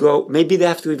kids go, maybe they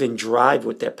have to even drive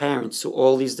with their parents to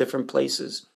all these different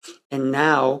places. And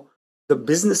now the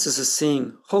businesses are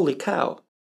seeing, holy cow,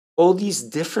 all these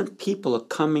different people are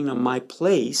coming to my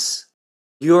place.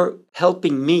 You're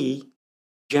helping me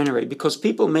generate, because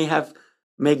people may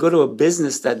go to a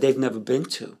business that they've never been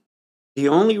to. The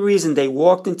only reason they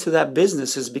walked into that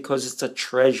business is because it's a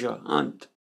treasure hunt.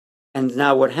 And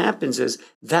now what happens is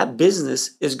that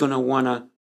business is going to want to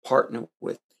partner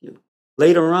with you.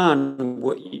 Later on,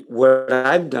 what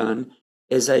I've done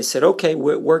is I said, okay,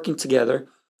 we're working together.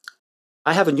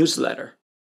 I have a newsletter.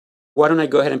 Why don't I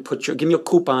go ahead and give me a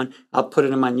coupon. I'll put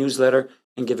it in my newsletter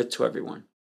and give it to everyone.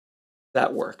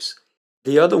 That works.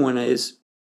 The other one is,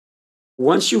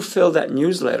 once you fill that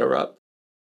newsletter up,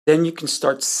 then you can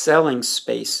start selling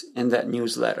space in that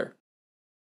newsletter.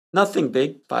 Nothing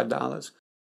big, $5,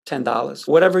 $10,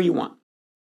 whatever you want.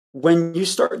 When you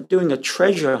start doing a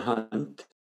treasure hunt,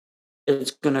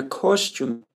 it's going to cost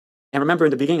you. And remember,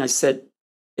 in the beginning, I said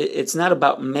it's not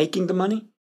about making the money.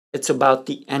 It's about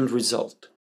the end result.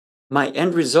 My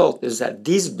end result is that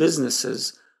these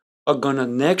businesses are going to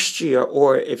next year,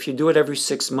 or if you do it every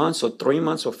 6 months or 3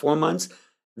 months or 4 months,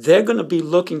 they're going to be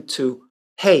looking to,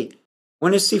 hey,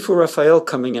 when is Sifu Rafael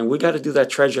coming in? We got to do that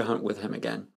treasure hunt with him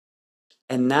again.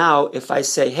 And now if I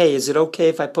say, hey, is it okay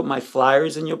if I put my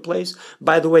flyers in your place?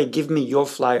 By the way, give me your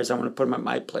flyers. I want to put them at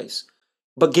my place.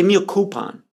 But give me a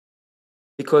coupon,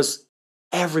 because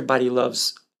everybody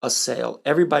loves a sale.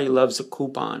 Everybody loves a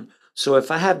coupon. So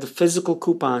if I have the physical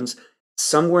coupons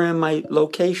somewhere in my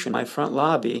location, my front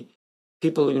lobby,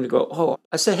 people are going to go, oh,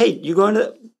 I say, hey, you're going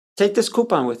to take this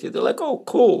coupon with you. They're like, oh,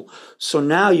 cool. So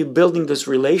now you're building this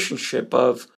relationship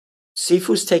of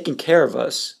Sifu's taking care of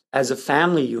us as a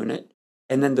family unit.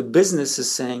 And then the business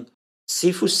is saying,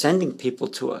 Sifu's sending people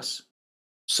to us.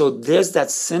 So there's that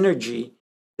synergy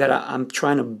that I'm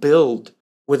trying to build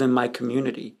within my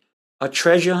community. A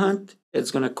treasure hunt,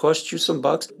 it's going to cost you some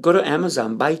bucks. Go to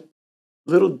Amazon, buy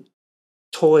little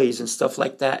toys and stuff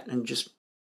like that, and just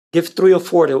give 3 or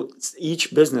 4 to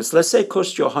each business. Let's say it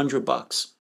costs you $100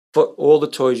 for all the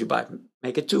toys you buy.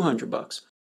 Make it $200.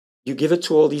 You give it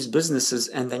to all these businesses,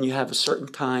 and then you have a certain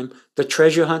time. The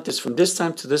treasure hunt is from this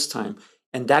time to this time,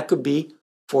 and that could be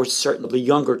for the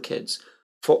younger kids.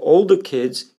 For older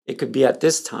kids, it could be at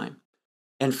this time.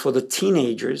 And for the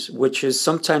teenagers, which is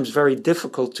sometimes very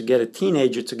difficult to get a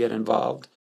teenager to get involved,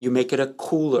 you make it a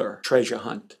cooler treasure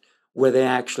hunt where they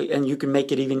actually, and you can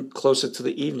make it even closer to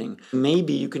the evening.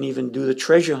 Maybe you can even do the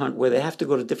treasure hunt where they have to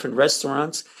go to different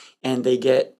restaurants and they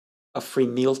get a free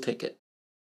meal ticket.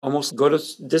 Almost go to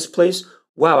this place.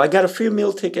 Wow, I got a free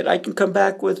meal ticket. I can come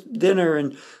back with dinner.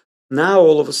 And now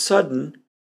all of a sudden,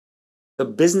 the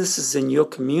businesses in your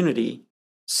community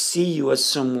see you as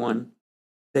someone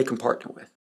they can partner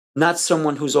with, not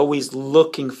someone who's always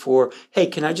looking for, hey,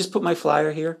 can I just put my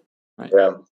flyer here? Right.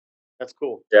 Yeah. That's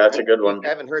cool. Yeah, that's a good one. I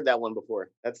haven't heard that one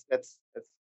before. That's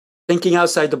thinking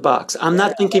outside the box. I'm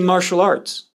not thinking martial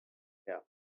arts. Yeah.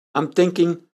 I'm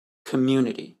thinking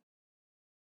community.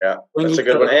 Yeah, that's a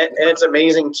good one. And it's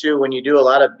amazing too, when you do a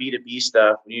lot of B2B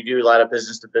stuff, when you do a lot of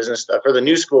business to business stuff, for the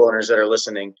new school owners that are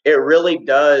listening, it really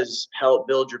does help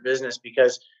build your business,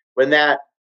 because when that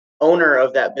owner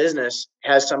of that business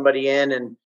has somebody in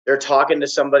and they're talking to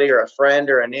somebody or a friend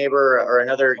or a neighbor or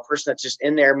another person that's just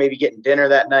in there, maybe getting dinner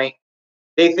that night,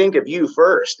 they think of you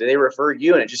first and they refer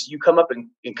you, and it just, you come up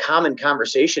in common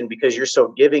conversation because you're so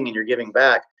giving and you're giving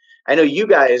back. I know you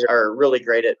guys are really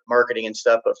great at marketing and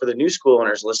stuff, but for the new school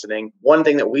owners listening, one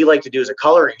thing that we like to do is a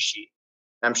coloring sheet.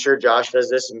 I'm sure Josh does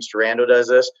this and Mr. Rando does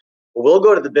this. But we'll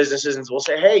go to the businesses and we'll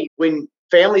say, hey, when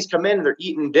families come in and they're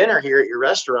eating dinner here at your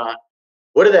restaurant,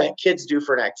 what do the kids do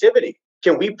for an activity?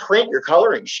 Can we print your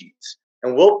coloring sheets?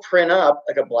 And we'll print up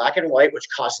like a black and white, which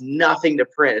costs nothing to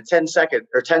print. A 10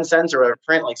 cents or a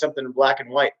print like something in black and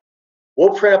white.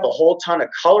 We'll print up a whole ton of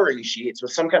coloring sheets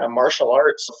with some kind of martial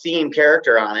arts theme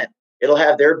character on it. It'll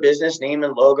have their business name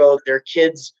and logo, their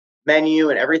kids' menu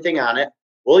and everything on it.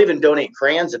 We'll even donate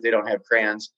crayons if they don't have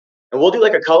crayons. And we'll do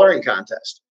like a coloring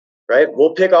contest, right?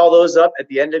 We'll pick all those up at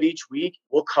the end of each week.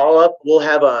 We'll call up,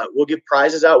 we'll give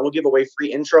prizes out. We'll give away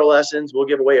free intro lessons. We'll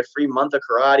give away a free month of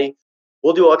karate.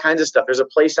 We'll do all kinds of stuff. There's a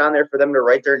place on there for them to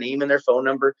write their name and their phone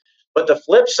number. But the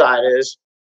flip side is,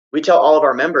 we tell all of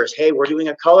our members, hey, we're doing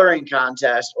a coloring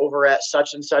contest over at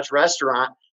such and such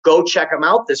restaurant. Go check them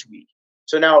out this week.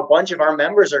 So now a bunch of our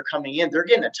members are coming in. They're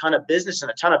getting a ton of business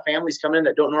and a ton of families coming in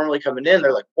that don't normally come in.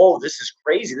 They're like, whoa, this is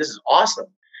crazy. This is awesome.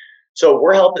 So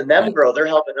we're helping them grow. They're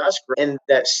helping us grow. And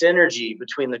that synergy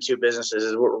between the two businesses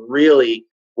is what really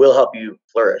will help you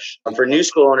flourish. For new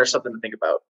school owners, something to think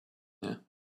about. Yeah.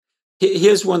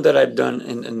 Here's one that I've done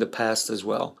in the past as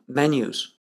well.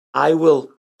 Menus. I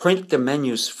will print the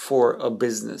menus for a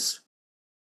business.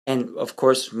 And of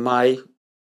course, my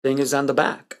thing is on the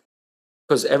back.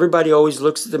 Because everybody always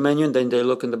looks at the menu and then they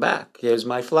look in the back. Here's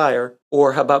my flyer.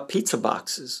 Or how about pizza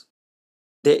boxes?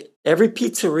 Every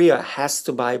pizzeria has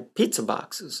to buy pizza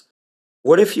boxes.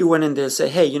 What if you went in there and say,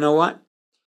 hey, you know what?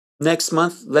 Next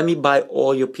month, let me buy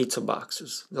all your pizza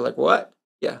boxes. They're like, what?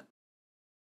 Yeah.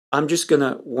 I'm just going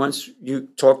to, once you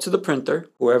talk to the printer,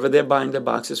 whoever they're buying their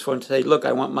boxes for, and say, look,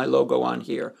 I want my logo on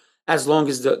here. As long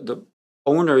as the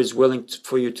owner is willing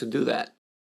for you to do that.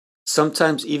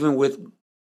 Sometimes even with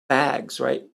bags,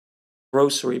 right?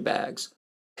 Grocery bags,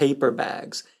 paper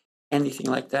bags, anything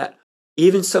like that.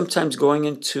 Even sometimes going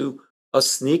into a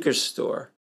sneaker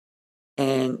store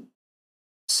and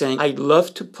saying, I'd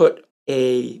love to put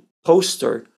a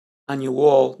poster on your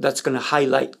wall that's going to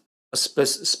highlight a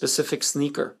specific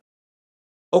sneaker.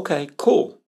 Okay,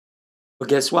 cool. But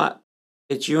guess what?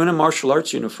 It's you in a martial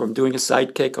arts uniform doing a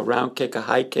side kick, a round kick, a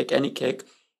high kick, any kick.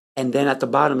 And then at the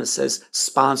bottom it says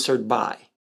sponsored by.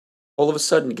 All of a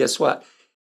sudden, guess what?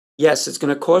 Yes, it's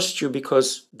going to cost you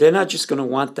because they're not just going to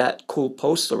want that cool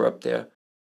poster up there.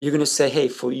 You're going to say, hey,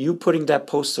 for you putting that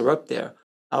poster up there,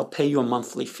 I'll pay you a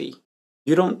monthly fee.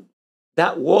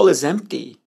 That wall is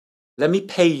empty. Let me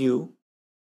pay you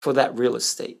for that real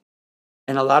estate.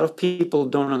 And a lot of people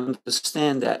don't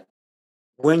understand that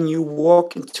when you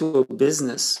walk into a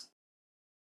business,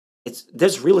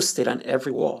 there's real estate on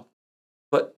every wall.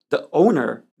 But the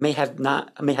owner may have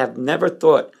never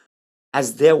thought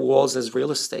as their walls as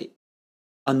real estate.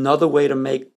 Another way to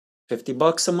make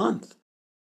 $50 a month.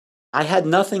 I had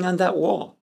nothing on that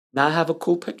wall. Now I have a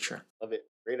cool picture. Love it.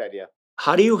 Great idea.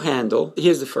 How do you handle?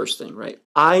 Here's the first thing, right?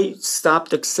 I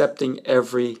stopped accepting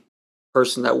every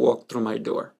person that walked through my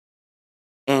door.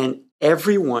 And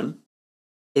everyone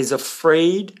is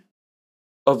afraid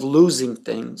of losing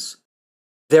things.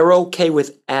 They're okay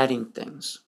with adding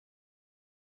things.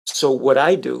 So what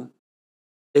I do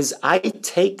is I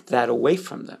take that away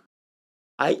from them.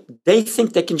 They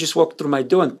think they can just walk through my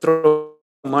door and throw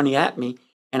money at me,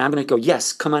 and I'm going to go,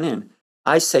 yes, come on in.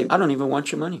 I say, I don't even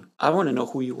want your money. I want to know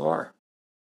who you are.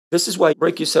 This is why,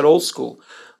 Rick, you said old school.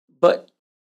 But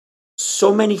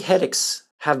so many headaches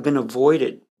have been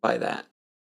avoided by that.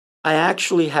 I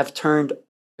actually have turned,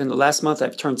 in the last month,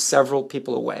 I've turned several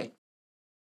people away.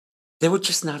 They were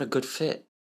just not a good fit.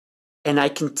 And I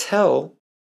can tell,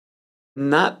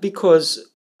 not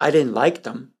because I didn't like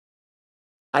them,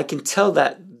 I can tell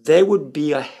that they would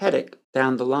be a headache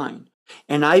down the line.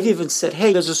 And I've even said,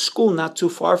 hey, there's a school not too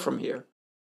far from here.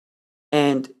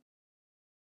 And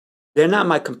they're not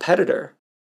my competitor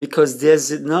because there's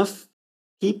enough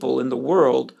people in the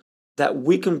world that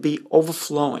we can be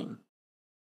overflowing.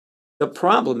 The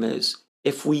problem is,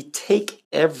 if we take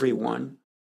everyone,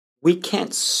 we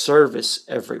can't service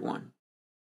everyone.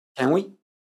 Can we?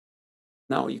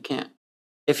 No, you can't.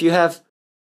 If you have,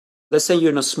 let's say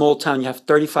you're in a small town, you have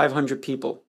 3,500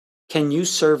 people. Can you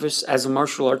service, as a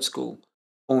martial arts school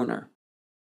owner,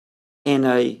 in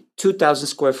a 2,000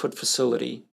 square foot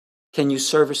facility, can you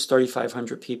service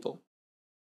 3,500 people?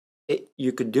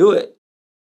 You could do it,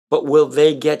 but will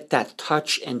they get that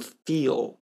touch and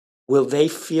feel? Will they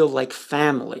feel like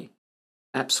family?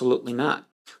 Absolutely not.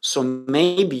 So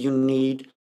maybe you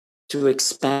need to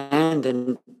expand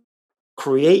and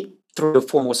create 3 or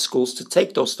 4 more schools to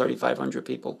take those 3,500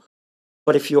 people.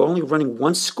 But if you're only running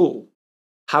one school,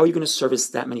 how are you going to service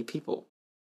that many people?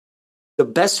 The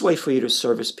best way for you to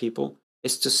service people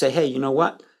is to say, hey, you know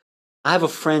what? I have a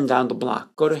friend down the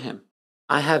block. Go to him.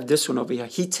 I have this one over here.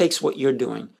 He takes what you're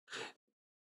doing.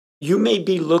 You may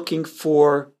be looking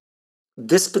for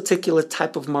this particular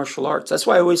type of martial arts. That's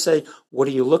why I always say, what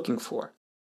are you looking for?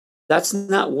 That's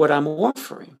not what I'm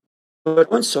offering.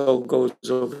 But so goes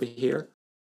over here.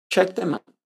 Check them out.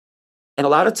 And a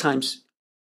lot of times,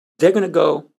 they're going to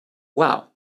go, wow,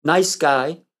 nice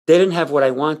guy. They didn't have what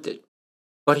I wanted.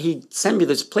 But he sent me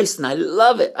this place and I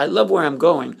love it. I love where I'm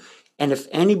going. And if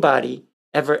anybody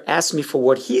ever asks me for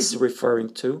what he's referring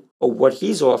to or what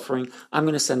he's offering, I'm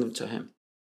going to send them to him.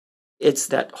 It's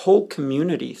that whole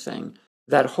community thing,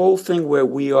 that whole thing where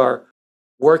we are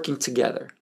working together,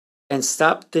 and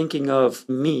stop thinking of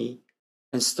me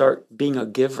and start being a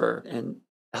giver and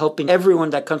helping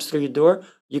everyone that comes through your door.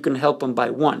 You can help them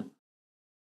by one,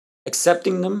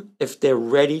 accepting them if they're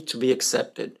ready to be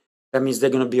accepted. That means they're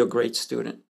going to be a great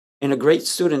student. And a great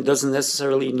student doesn't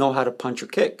necessarily know how to punch or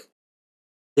kick.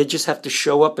 They just have to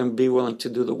show up and be willing to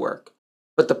do the work.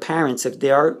 But the parents, if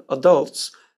they are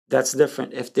adults, that's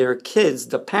different. If they're kids,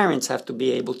 the parents have to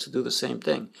be able to do the same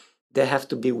thing. They have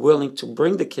to be willing to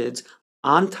bring the kids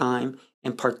on time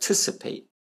and participate.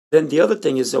 Then the other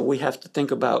thing is that we have to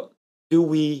think about, do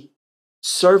we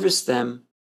service them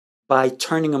by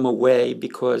turning them away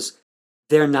because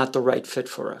they're not the right fit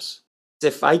for us?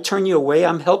 If I turn you away,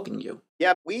 I'm helping you.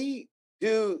 Yeah, we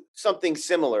do something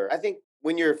similar. I think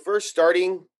when you're first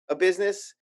starting a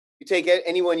business, You take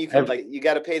anyone you can, like, you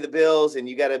got to pay the bills and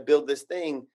you got to build this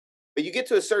thing. But you get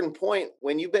to a certain point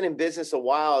when you've been in business a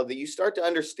while that you start to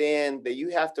understand that you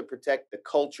have to protect the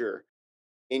culture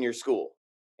in your school.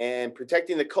 And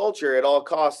protecting the culture at all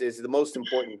costs is the most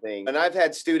important thing. And I've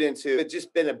had students who it's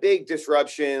just been a big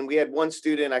disruption. We had one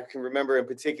student I can remember in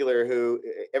particular who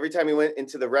every time he went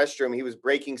into the restroom, he was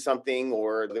breaking something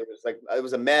or there was like, it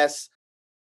was a mess.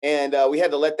 And we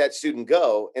had to let that student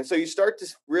go. And so you start to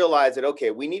realize that, okay,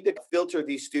 we need to filter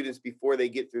these students before they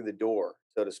get through the door,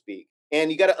 so to speak.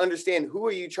 And you got to understand, who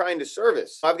are you trying to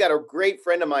service? I've got a great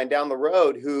friend of mine down the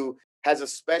road who has a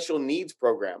special needs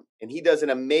program, and he does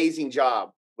an amazing job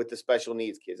with the special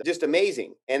needs kids. Just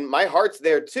amazing. And my heart's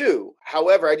there too.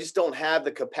 However, I just don't have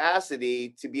the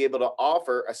capacity to be able to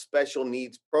offer a special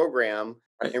needs program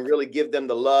and really give them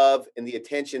the love and the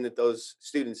attention that those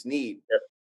students need. Yep.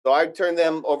 So I turned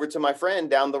them over to my friend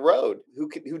down the road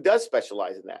who does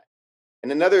specialize in that.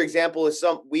 And another example is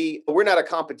we're not a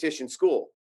competition school.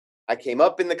 I came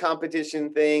up in the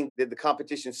competition thing, did the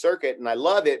competition circuit, and I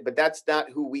love it, but that's not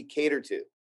who we cater to.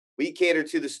 We cater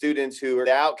to the students who are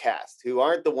the outcasts, who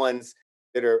aren't the ones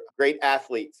that are great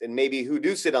athletes and maybe who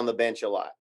do sit on the bench a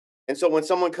lot. And so when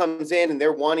someone comes in and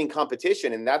they're wanting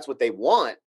competition and that's what they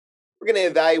want, we're going to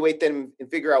evaluate them and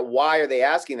figure out, why are they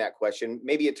asking that question?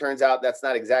 Maybe it turns out that's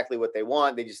not exactly what they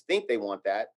want. They just think they want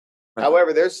that. Right.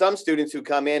 However, there's some students who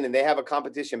come in and they have a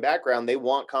competition background. They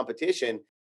want competition.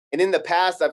 And in the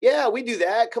past, we do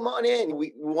that. Come on in.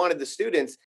 We wanted the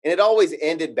students, and it always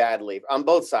ended badly on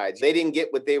both sides. They didn't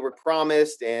get what they were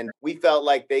promised, and we felt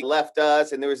like they left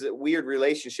us, and there was a weird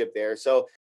relationship there. So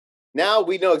now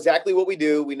we know exactly what we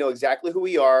do. We know exactly who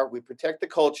we are. We protect the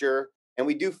culture, and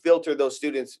we do filter those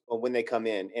students when they come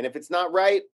in. And if it's not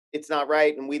right, it's not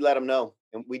right, and we let them know.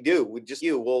 And we do.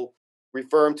 We'll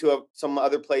refer them to some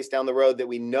other place down the road that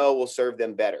we know will serve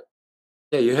them better.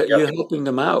 Yeah, you're helping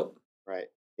them out. Right.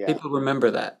 Yeah. People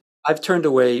remember that. I've turned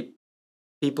away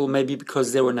people maybe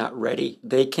because they were not ready.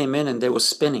 They came in and they were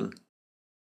spinning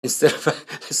instead of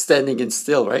standing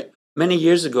still, right? Many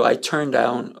years ago, I turned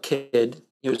down a kid.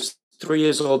 He was 3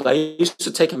 years old. I used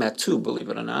to take him at 2, believe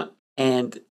it or not.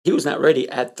 And he was not ready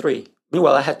at 3.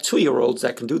 Meanwhile, I had 2-year-olds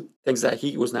that can do things that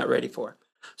he was not ready for.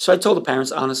 So I told the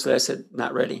parents, honestly, I said,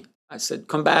 not ready. I said,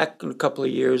 come back in a couple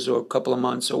of years or a couple of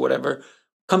months or whatever.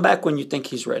 Come back when you think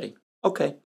he's ready.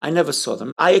 Okay. I never saw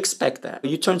them. I expect that.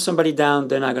 You turn somebody down,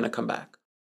 they're not going to come back.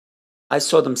 I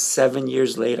saw them 7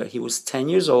 years later. He was 10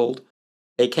 years old.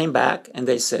 They came back and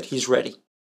they said, he's ready.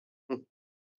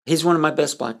 He's one of my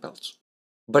best black belts.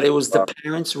 But it was the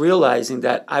parents realizing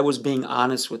that I was being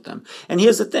honest with them. And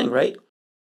here's the thing, right?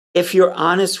 If you're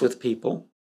honest with people,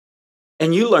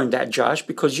 and you learned that, Josh,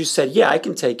 because you said, yeah, I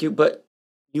can take you, but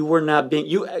you were not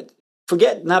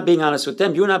forget not being honest with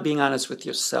them. You were not being honest with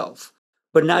yourself.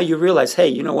 But now you realize, hey,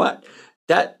 you know what?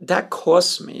 That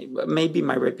cost me maybe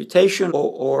my reputation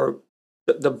or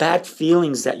the bad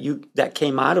feelings that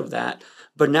came out of that.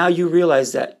 But now you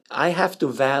realize that I have to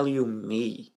value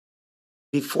me.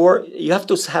 Before you have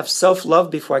to have self-love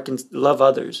before I can love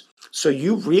others. So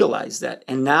you realize that,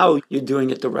 and now you're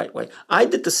doing it the right way. I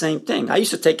did the same thing. I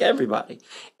used to take everybody,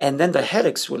 and then the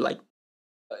headaches were like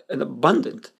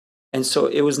abundant, and so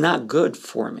it was not good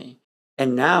for me.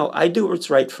 And now I do what's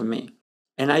right for me,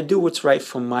 and I do what's right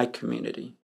for my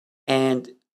community, and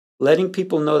letting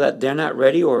people know that they're not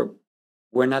ready or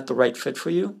we're not the right fit for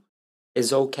you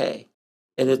is okay.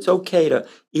 And it's okay to,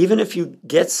 even if you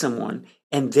get someone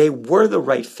and they were the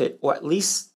right fit, or at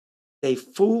least they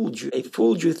fooled you. They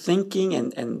fooled you thinking,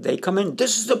 and they come in,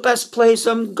 this is the best place,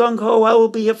 I'm gung-ho, I will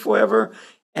be here forever.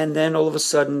 And then all of a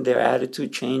sudden their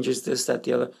attitude changes, this, that,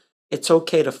 the other. It's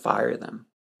okay to fire them.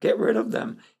 Get rid of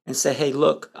them and say, hey,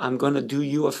 look, I'm going to do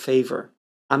you a favor.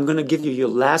 I'm going to give you your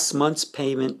last month's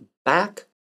payment back.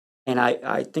 And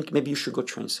I think maybe you should go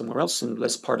train somewhere else and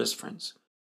let's part as friends.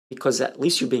 Because at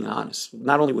least you're being honest,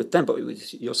 not only with them, but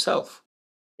with yourself.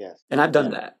 Yes. And I've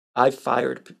done that. I've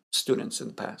fired students in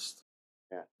the past.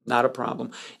 Yeah. Not a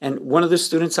problem. And one of the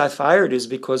students I fired is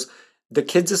because the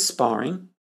kids are sparring.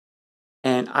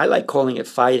 And I like calling it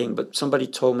fighting, but somebody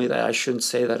told me that I shouldn't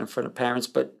say that in front of parents,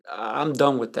 but I'm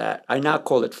done with that. I now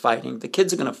call it fighting. The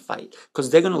kids are going to fight because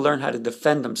they're going to learn how to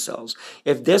defend themselves.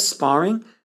 If they're sparring,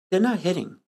 they're not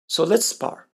hitting. So let's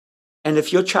spar. And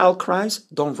if your child cries,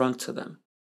 don't run to them.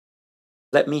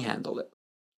 Let me handle it.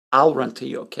 I'll run to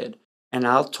your kid and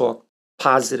I'll talk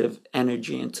positive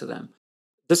energy into them.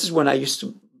 This is when I used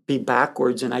to be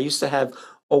backwards and I used to have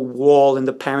a wall and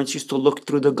the parents used to look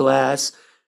through the glass.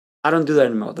 I don't do that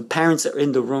anymore. The parents are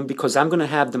in the room because I'm going to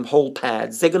have them hold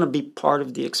pads. They're going to be part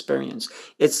of the experience.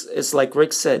 It's like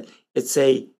Rick said, it's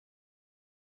a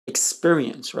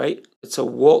experience, right? It's a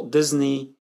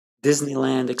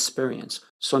Disneyland experience.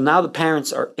 So now the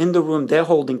parents are in the room,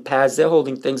 they're holding pads, they're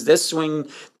holding things, they're swinging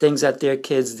things at their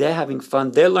kids, they're having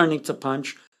fun, they're learning to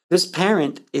punch. This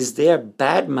parent is there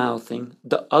bad mouthing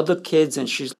the other kids, and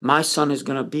my son is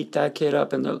gonna beat that kid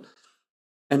up.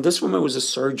 And this woman was a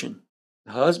surgeon.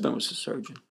 Her husband was a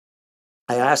surgeon.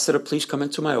 I asked her to please come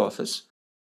into my office.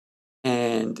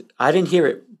 And I didn't hear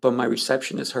it, but my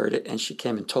receptionist heard it, and she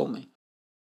came and told me.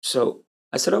 So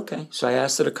I said, okay. So I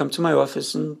asked her to come to my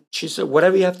office, and she said,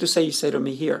 whatever you have to say, you say to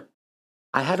me here.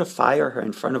 I had to fire her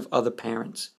in front of other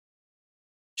parents.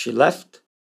 She left.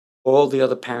 All the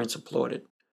other parents applauded.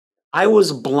 I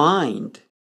was blind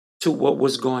to what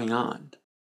was going on,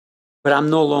 but I'm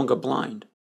no longer blind.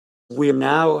 We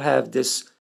now have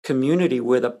this community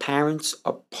where the parents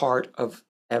are part of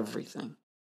everything.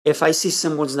 If I see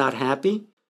someone's not happy,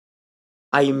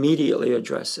 I immediately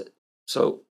address it.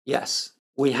 So yes,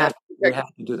 we have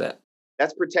to do that.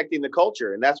 That's protecting the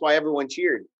culture, and that's why everyone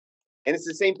cheered. And it's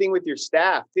the same thing with your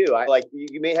staff too.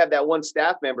 You may have that one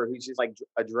staff member who's just like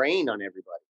a drain on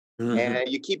everybody, and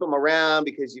you keep them around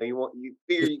because you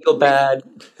figure you feel bad.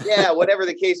 Yeah, whatever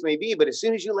the case may be. But as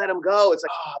soon as you let them go, it's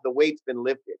like, the weight's been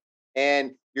lifted,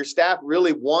 and your staff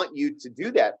really want you to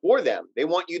do that for them. They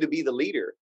want you to be the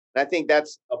leader. And I think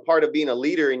that's a part of being a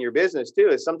leader in your business too,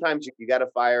 is sometimes you got to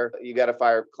fire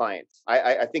clients.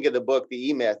 I think of the book, The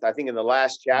E-Myth. I think in the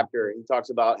last chapter, he talks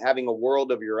about having a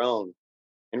world of your own.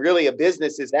 And really a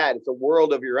business is that. It's a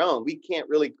world of your own. We can't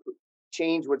really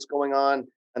change what's going on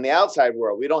in the outside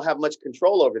world. We don't have much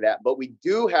control over that, but we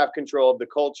do have control of the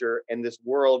culture and this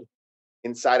world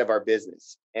inside of our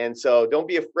business. And so don't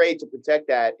be afraid to protect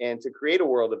that and to create a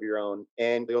world of your own.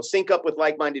 And you'll sync up with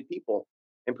like-minded people.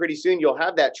 And pretty soon you'll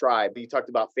have that tribe. You talked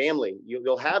about family.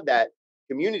 You'll have that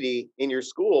community in your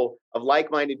school of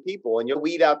like-minded people, and you'll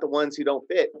weed out the ones who don't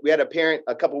fit. We had a parent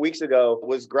a couple of weeks ago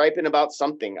was griping about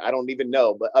something. I don't even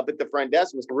know, but up at the front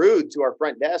desk was rude to our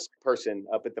front desk person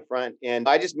up at the front. And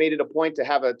I just made it a point to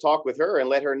have a talk with her and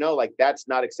let her know, like, that's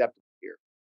not acceptable here.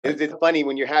 It's funny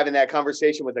when you're having that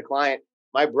conversation with a client.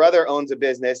 My brother owns a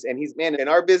business, and in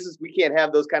our business, we can't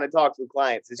have those kind of talks with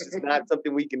clients. It's just not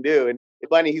something we can do. And it's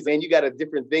funny, he's saying, you got a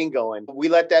different thing going. We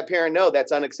let that parent know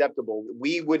that's unacceptable.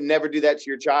 We would never do that to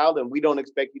your child, and we don't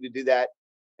expect you to do that.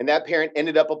 And that parent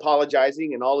ended up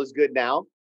apologizing, and all is good now.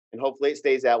 And hopefully it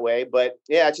stays that way. But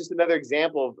yeah, it's just another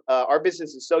example of our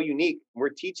business is so unique. We're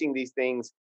teaching these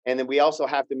things. And then we also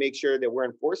have to make sure that we're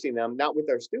enforcing them, not with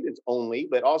our students only,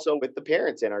 but also with the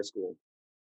parents in our school.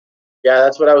 Yeah,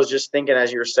 that's what I was just thinking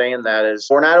as you were saying that is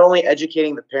we're not only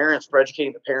educating the parents, we're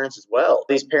educating the parents as well.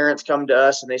 These parents come to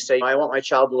us and they say, I want my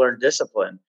child to learn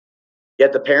discipline.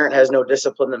 Yet the parent has no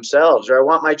discipline themselves. Or I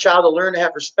want my child to learn to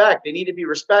have respect. They need to be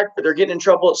respected. They're getting in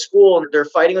trouble at school and they're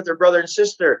fighting with their brother and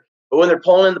sister. But when they're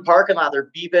pulling in the parking lot,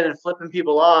 they're beeping and flipping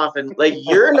people off. And like,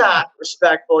 you're not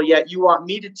respectful, yet you want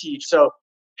me to teach. So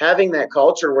having that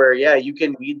culture where, you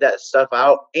can weed that stuff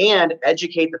out and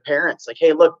educate the parents. Like,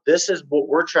 hey, look, this is what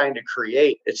we're trying to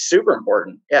create. It's super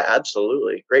important. Yeah,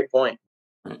 absolutely. Great point.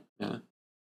 Right. Yeah.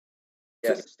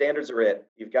 Yes, standards are it.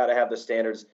 You've got to have the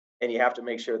standards, and you have to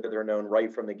make sure that they're known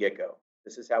right from the get-go.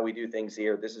 This is how we do things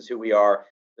here. This is who we are.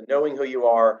 So knowing who you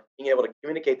are, being able to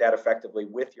communicate that effectively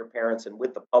with your parents and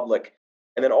with the public,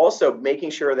 and then also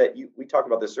making sure that we talked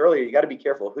about this earlier, you got to be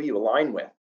careful who you align with.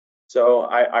 So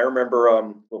I remember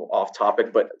a little off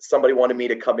topic, but somebody wanted me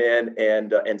to come in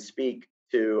and speak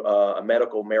to a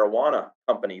medical marijuana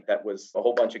company that was a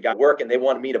whole bunch of guys work, and they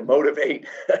wanted me to motivate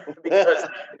because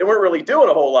they weren't really doing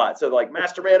a whole lot. So like,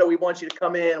 Master Mando, we want you to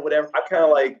come in, whatever. I'm kind of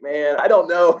like, man, I don't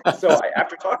know. So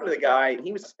after talking to the guy,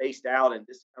 he was spaced out and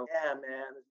just, yeah, man,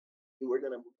 we're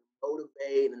going to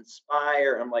motivate,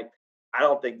 inspire. I'm like, I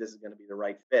don't think this is going to be the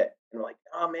right fit. And they're like,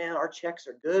 oh man, our checks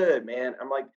are good, man. I'm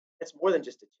like, it's more than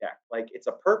just a check. Like, it's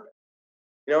a purpose.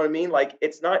 You know what I mean? Like,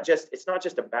 it's not just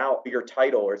about your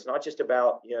title, or it's not just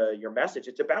about your message.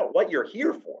 It's about what you're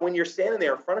here for. When you're standing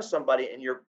there in front of somebody and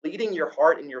you're leading your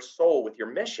heart and your soul with your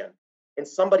mission, and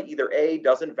somebody either A,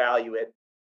 doesn't value it,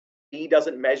 B,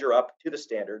 doesn't measure up to the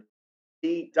standard,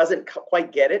 C, doesn't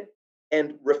quite get it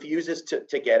and refuses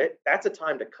to get it, that's a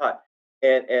time to cut.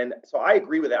 And so I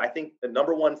agree with that. I think the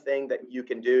number one thing that you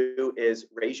can do is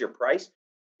raise your price.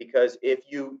 Because if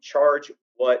you charge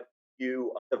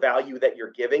the value that you're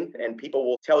giving, and people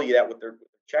will tell you that with their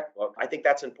checkbook, I think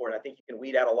that's important. I think you can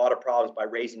weed out a lot of problems by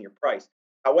raising your price.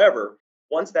 However,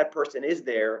 once that person is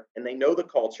there and they know the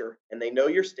culture and they know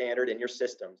your standard and your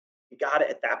systems,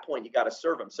 at that point, you got to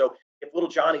serve them. So if little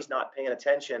Johnny's not paying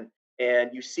attention and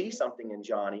you see something in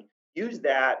Johnny, use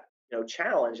that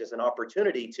challenge as an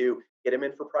opportunity to get him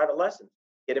in for private lessons.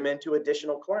 get him into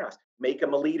additional class, make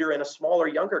him a leader in a smaller,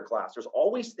 younger class. There's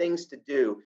always things to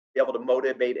do to be able to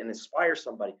motivate and inspire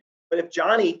somebody. But if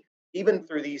Johnny, even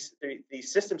through these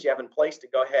systems you have in place to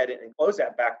go ahead and close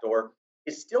that back door,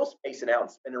 is still spacing out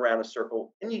and spinning around a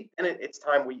circle, it's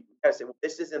time we gotta say, well,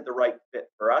 this isn't the right fit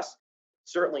for us.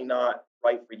 Certainly not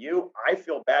right for you. I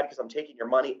feel bad because I'm taking your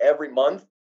money every month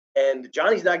and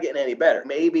Johnny's not getting any better.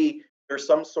 Maybe there's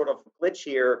some sort of glitch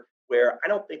here where I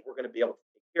don't think we're going to be able to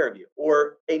take care of you.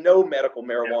 Or, hey, no medical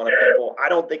marijuana people, I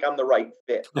don't think I'm the right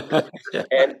fit. Yeah.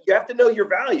 And you have to know your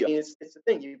value. I mean, it's the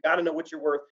thing. You've got to know what you're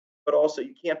worth, but also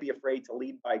you can't be afraid to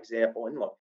lead by example. And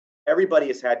look, everybody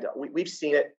has had to, we've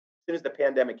seen it as soon as the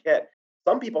pandemic hit.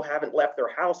 Some people haven't left their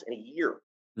house in a year.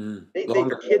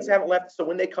 Their kids haven't left. So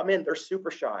when they come in, they're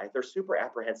super shy. They're super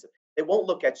apprehensive. They won't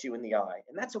look at you in the eye.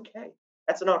 And that's okay.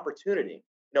 That's an opportunity.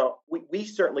 We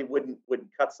certainly wouldn't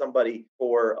cut somebody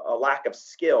for a lack of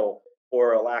skill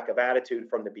or a lack of attitude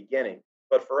from the beginning.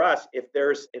 But for us, if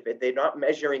they're not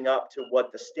measuring up to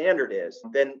what the standard is,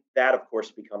 then that of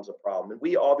course becomes a problem. And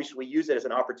we use it as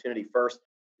an opportunity first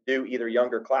to do either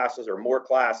younger classes or more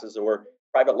classes or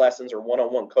private lessons or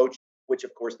one-on-one coaching, which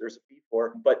of course there's a fee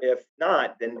for. But if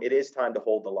not, then it is time to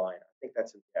hold the line. I think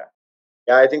that's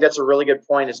Yeah, I think that's a really good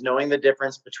point, is knowing the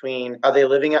difference between, are they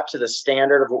living up to the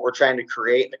standard of what we're trying to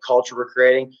create, the culture we're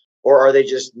creating, or are they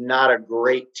just not a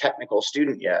great technical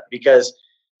student yet? Because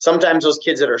sometimes those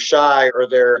kids that are shy or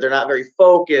they're not very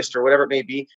focused or whatever it may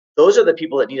be, those are the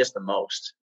people that need us the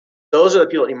most. Those are the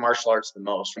people that need martial arts the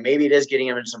most. Maybe it is getting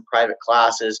them into some private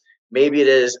classes. Maybe it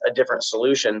is a different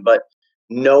solution, but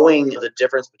knowing the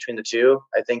difference between the two,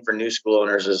 I think for new school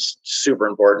owners is super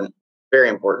important. Very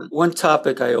important. One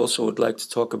topic I also would like to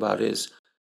talk about is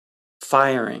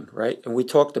firing, right? And we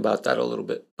talked about that a little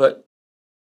bit. But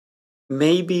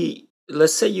maybe,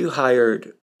 let's say you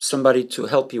hired somebody to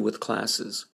help you with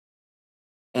classes,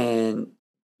 and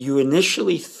you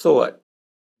initially thought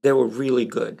they were really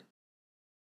good,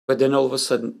 but then all of a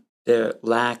sudden they're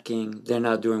lacking, they're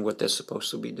not doing what they're supposed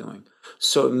to be doing.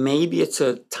 So maybe it's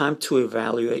a time to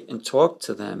evaluate and talk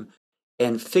to them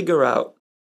and figure out,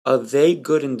 are they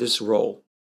good in this role?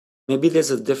 Maybe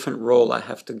there's a different role I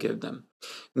have to give them.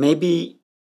 Maybe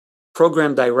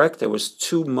program director was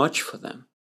too much for them.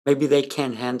 Maybe they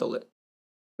can't handle it.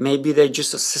 Maybe they're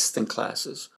just assisting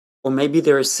classes. Or maybe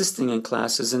they're assisting in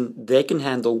classes and they can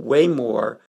handle way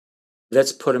more.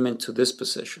 Let's put them into this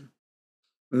position.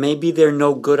 Maybe they're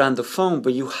no good on the phone,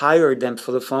 but you hired them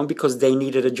for the phone because they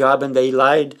needed a job and they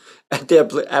lied at their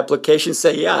application,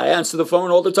 say, yeah, I answer the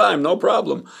phone all the time, no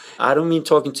problem. I don't mean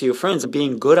talking to your friends,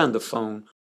 being good on the phone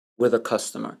with a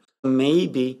customer.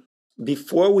 Maybe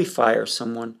before we fire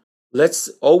someone, let's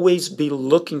always be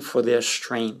looking for their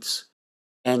strengths.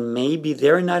 And maybe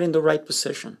they're not in the right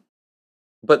position,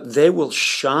 but they will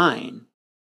shine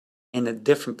in a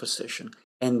different position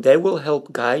and they will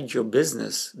help guide your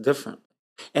business differently.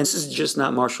 And this is just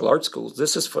not martial arts schools.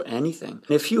 This is for anything.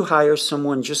 If you hire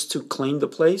someone just to clean the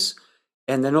place,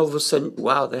 and then all of a sudden,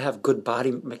 wow, they have good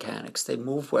body mechanics. They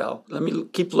move well. Let me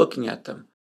keep looking at them.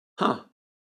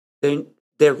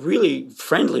 They're really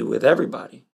friendly with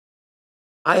everybody.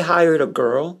 I hired a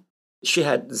girl. She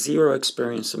had zero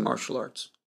experience in martial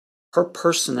arts. Her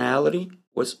personality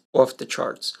was off the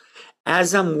charts.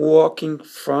 As I'm walking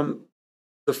from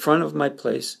the front of my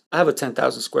place, I have a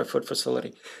 10,000 square foot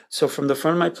facility. So from the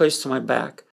front of my place to my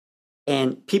back,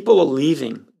 and people are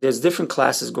leaving. There's different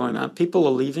classes going on. People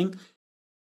are leaving.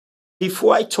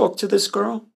 Before I talked to this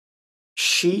girl,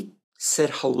 she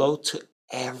said hello to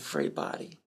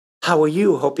everybody. How are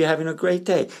you? Hope you're having a great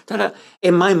day.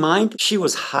 In my mind, she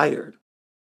was hired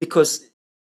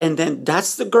and then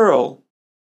that's the girl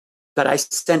that I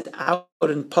sent out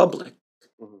in public.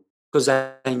 Because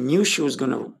I knew she was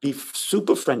going to be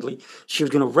super friendly. She was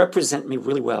going to represent me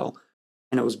really well.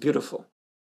 And it was beautiful.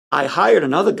 I hired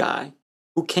another guy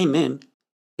who came in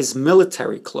his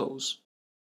military clothes.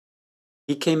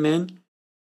 He came in,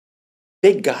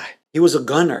 big guy. He was a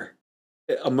gunner,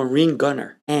 a Marine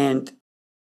gunner. And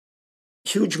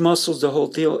huge muscles, the whole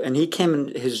deal. And he came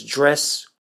in his dress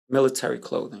military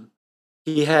clothing.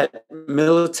 He had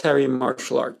military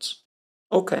martial arts.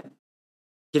 Okay.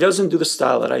 He doesn't do the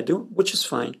style that I do, which is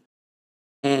fine.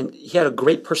 And he had a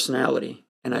great personality.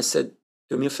 And I said,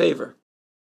 do me a favor.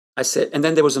 I said, and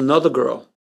then there was another girl.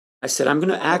 I said, I'm going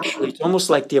to actually, it's almost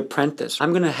like The Apprentice.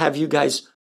 I'm going to have you guys,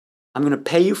 I'm going to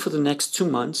pay you for the next 2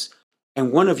 months.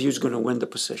 And one of you is going to win the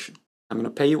position. I'm going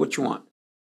to pay you what you want.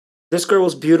 This girl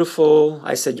was beautiful.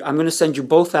 I said, I'm going to send you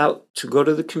both out to go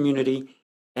to the community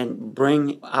and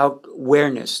bring out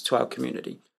awareness to our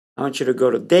community. I want you to go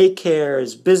to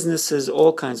daycares, businesses,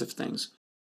 all kinds of things.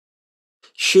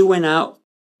 She went out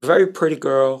Very pretty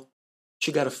girl.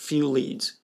 She got a few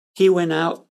leads. He went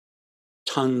out,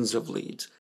 tons of leads,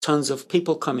 tons of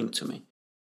people coming to me.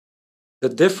 The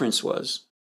difference was,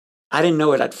 I didn't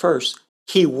know it at first,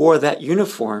 he wore that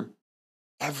uniform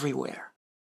everywhere.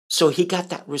 So he got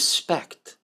that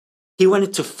respect. He went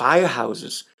into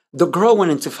firehouses. The girl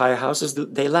went into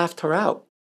firehouses, they laughed her out.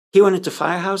 He went into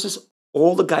firehouses,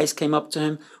 all the guys came up to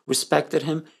him, respected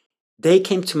him. They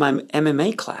came to my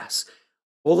MMA class.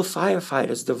 All the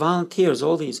firefighters, the volunteers,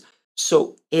 all these.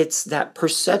 So it's that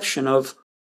perception of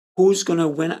who's going to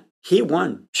win. He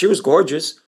won. She was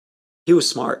gorgeous. He was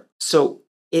smart. So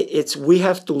we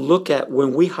have to look at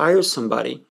when we hire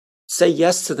somebody, say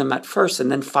yes to them at first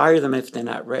and then fire them if they're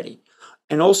not ready.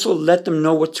 And also let them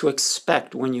know what to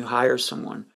expect when you hire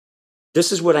someone.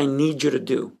 This is what I need you to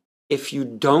do. If you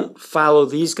don't follow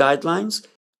these guidelines,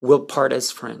 we'll part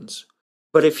as friends.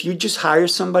 But if you just hire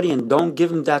somebody and don't give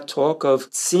them that talk of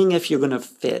seeing if you're going to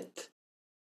fit,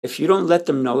 if you don't let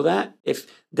them know that,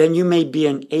 then you may be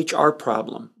an HR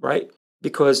problem, right?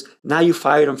 Because now you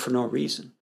fired them for no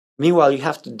reason. Meanwhile, you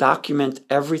have to document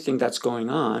everything that's going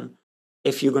on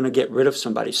if you're going to get rid of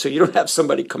somebody. So you don't have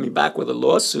somebody coming back with a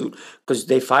lawsuit because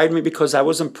they fired me because I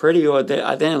wasn't pretty or they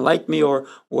didn't like me or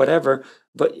whatever.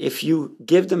 But if you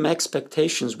give them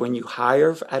expectations when you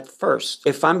hire at first,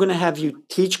 if I'm going to have you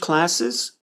teach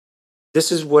classes,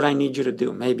 this is what I need you to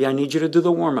do. Maybe I need you to do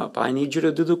the warm-up. I need you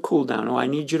to do the cool-down. Or I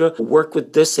need you to work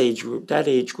with this age group, that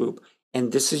age group.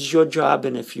 And this is your job.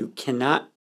 And if you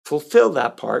cannot fulfill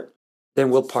that part, then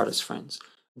we'll part as friends.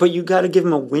 But you got to give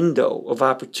them a window of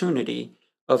opportunity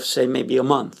of, say, maybe a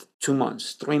month, 2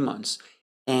 months, 3 months.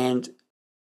 And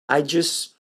I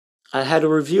had a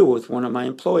review with one of my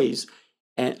employees.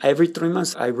 And every 3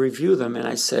 months, I review them. And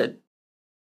I said,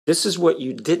 this is what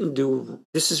you didn't do.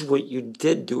 This is what you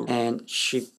did do. And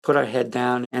she put her head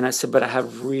down. And I said, but I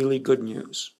have really good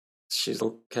news. She's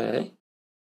okay.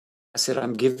 I said,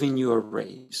 I'm giving you a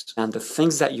raise. And the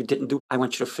things that you didn't do, I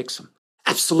want you to fix them.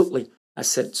 Absolutely. I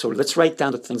said, so let's write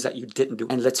down the things that you didn't do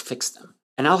and let's fix them.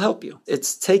 And I'll help you.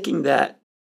 It's taking that,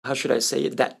 how should I say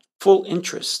it, that full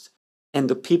interest in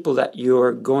the people that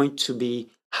you're going to be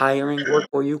hiring work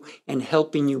for you and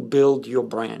helping you build your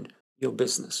brand, your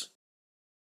business.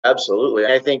 Absolutely.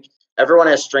 I think everyone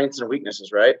has strengths and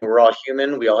weaknesses, right? We're all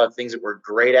human. We all have things that we're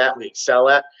great at, we excel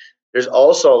at. There's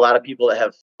also a lot of people that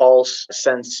have false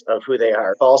sense of who they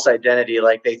are, false identity.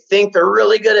 Like they think they're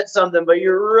really good at something, but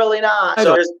you're really not.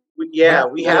 So we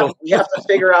have to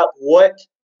figure out what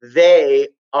they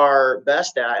are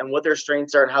best at and what their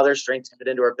strengths are and how their strengths fit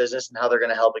into our business and how they're going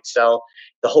to help excel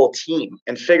the whole team,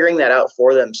 and figuring that out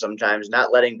for them sometimes,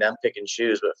 not letting them pick and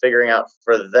choose, but figuring out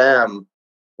for them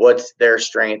what's their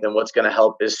strength and what's going to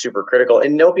help is super critical.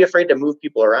 And don't be afraid to move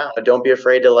people around. Don't be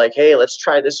afraid to like, hey, let's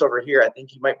try this over here. I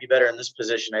think you might be better in this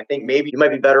position. I think maybe you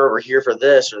might be better over here for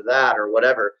this or that or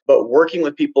whatever. But working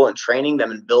with people and training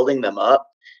them and building them up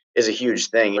is a huge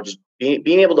thing. Just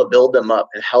being able to build them up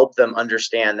and help them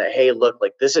understand that, hey, look,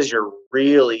 like this is your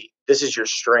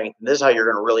strength. And this is how you're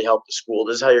going to really help the school.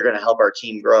 This is how you're going to help our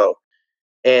team grow.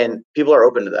 And people are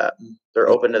open to that. They're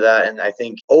open to that. And I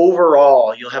think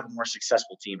overall, you'll have a more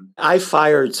successful team. I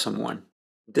fired someone.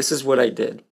 This is what I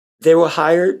did. They were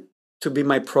hired to be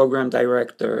my program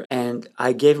director, and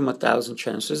I gave them 1,000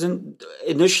 chances. And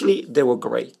initially, they were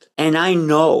great. And I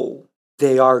know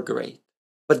they are great,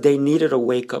 but they needed a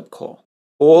wake-up call.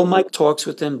 All my talks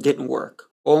with them didn't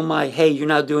work. All my, hey, you're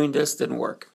not doing this, didn't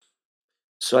work.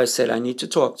 So I said, I need to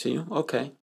talk to you.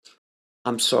 Okay.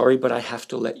 I'm sorry, but I have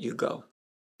to let you go.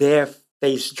 Their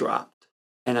face dropped.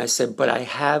 And I said, but I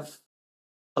have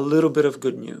a little bit of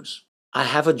good news. I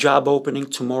have a job opening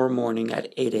tomorrow morning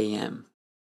at 8 a.m.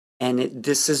 And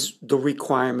this is the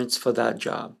requirements for that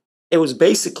job. It was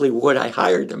basically what I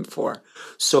hired them for.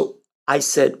 So I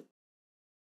said,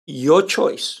 your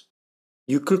choice.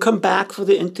 You can come back for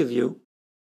the interview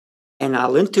and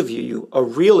I'll interview you, a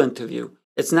real interview.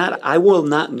 It's not, I will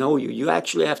not know you. You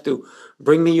actually have to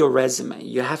bring me your resume.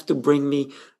 You have to bring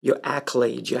me your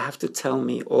accolades. You have to tell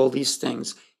me all these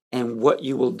things and what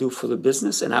you will do for the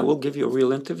business. And I will give you a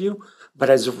real interview. But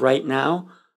as of right now,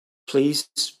 please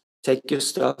take your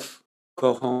stuff,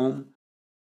 go home.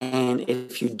 And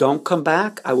if you don't come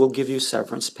back, I will give you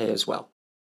severance pay as well.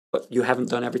 But you haven't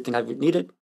done everything I've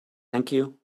needed. Thank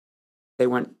you. They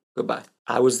went, goodbye.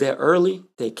 I was there early.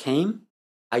 They came.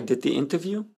 I did the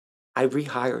interview. I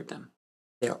rehired them.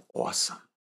 They're awesome.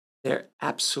 They're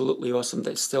absolutely awesome.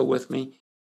 They're still with me.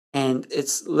 And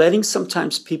it's letting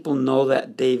sometimes people know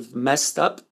that they've messed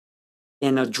up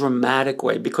in a dramatic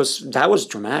way, because that was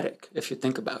dramatic if you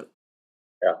think about it.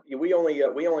 Yeah. We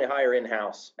only hire in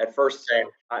house. At first, Same.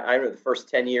 I remember the first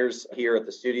 10 years here at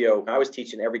the studio. I was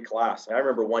teaching every class. And I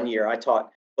remember one year I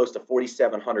taught close to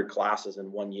 4,700 classes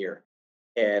in one year,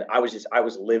 and I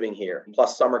was living here.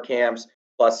 Plus summer camps,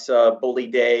 plus Bully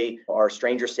Day, our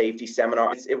stranger safety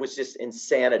seminar. It was just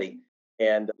insanity.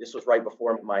 And this was right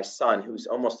before my son, who's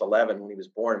almost 11 when he was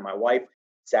born. And my wife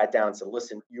sat down and said,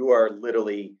 "Listen, you are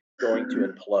literally going to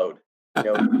implode." You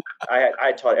know,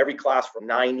 I taught every class for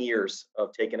 9 years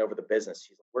of taking over the business.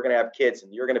 She's like, "We're going to have kids,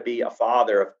 and you're going to be a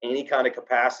father of any kind of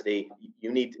capacity.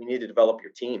 You need to develop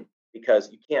your team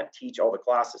because you can't teach all the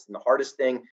classes. And the hardest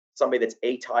thing, somebody that's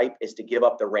A type, is to give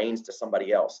up the reins to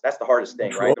somebody else. That's the hardest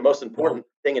thing, right? The most important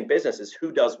thing in business is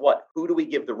who does what. Who do we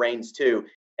give the reins to,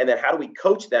 and then how do we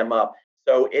coach them up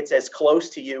so it's as close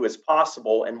to you as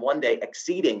possible, and one day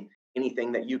exceeding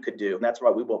anything that you could do." And that's why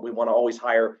we want to always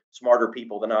hire smarter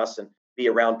people than us and be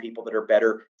around people that are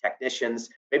better technicians.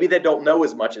 Maybe they don't know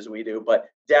as much as we do, but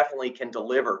definitely can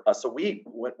deliver. So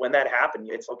when that happened,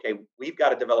 it's okay. We've got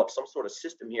to develop some sort of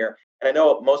system here. And I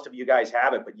know most of you guys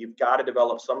have it, but you've got to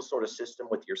develop some sort of system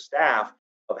with your staff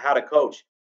of how to coach.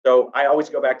 So I always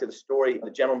go back to the story.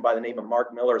 The gentleman by the name of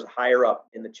Mark Miller is a higher up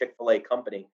in the Chick-fil-A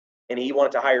company. And he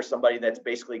wanted to hire somebody that's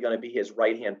basically going to be his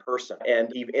right-hand person. And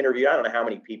he interviewed, I don't know how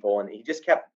many people, and he just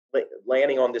kept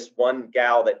landing on this one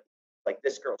gal that, like,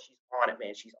 this girl, she's on it,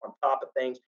 man. She's on top of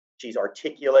things. She's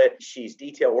articulate. She's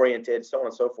detail-oriented, so on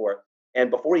and so forth.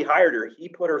 And before he hired her, he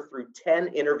put her through 10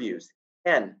 interviews,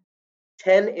 10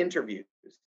 interviews.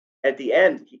 At the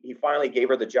end, he finally gave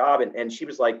her the job, and she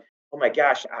was like, "Oh my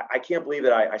gosh, I can't believe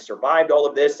that I survived all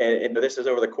of this." And this is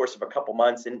over the course of a couple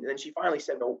months. And then she finally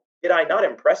said, "No, did I not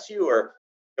impress you, or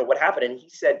what happened?" And he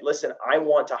said, "Listen, I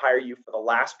want to hire you for the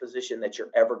last position that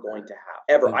you're ever going to have.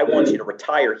 Ever. I want you to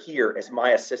retire here as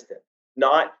my assistant.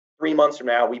 Not 3 months from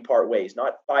now, we part ways.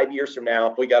 Not 5 years from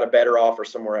now, we got a better offer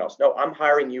somewhere else. No, I'm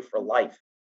hiring you for life."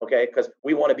 Okay. Because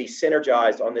we want to be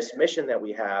synergized on this mission that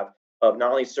we have of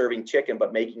not only serving chicken,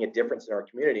 but making a difference in our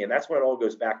community. And that's when it all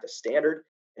goes back to standard.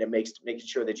 And it makes making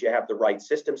sure that you have the right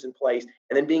systems in place,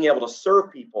 and then being able to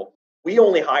serve people. We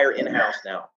only hire in-house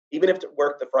now. Even if to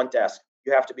work the front desk,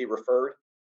 you have to be referred.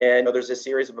 And there's a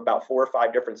series of about 4 or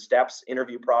 5 different steps,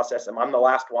 interview process. And I'm the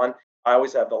last one. I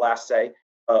always have the last say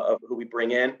of who we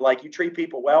bring in. Like, you treat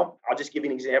people well. I'll just give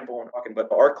you an example. I'm talking,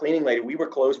 but our cleaning lady, we were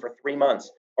closed for 3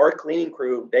 months. Our cleaning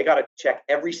crew, they got to check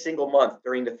every single month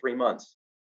during the 3 months.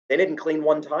 They didn't clean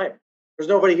one time. There's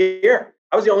nobody here.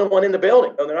 I was the only one in the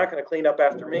building. No, they're not going to clean up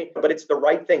after me. But it's the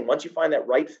right thing. Once you find that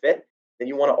right fit, then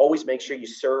you want to always make sure you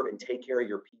serve and take care of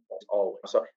your people always.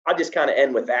 So I just kind of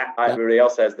end with that. Everybody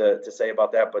else has to say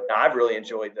about that, but I've really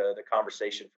enjoyed the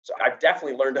conversation. So I've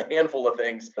definitely learned a handful of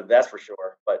things, that's for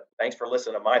sure. But thanks for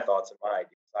listening to my thoughts and my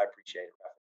ideas. I appreciate it.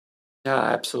 Yeah,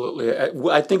 absolutely.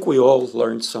 I think we all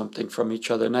learned something from each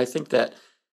other. And I think that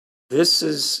this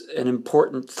is an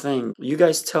important thing. You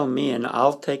guys tell me, and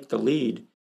I'll take the lead.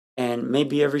 And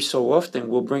maybe every so often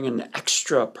we'll bring an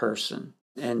extra person.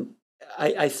 And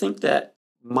I think that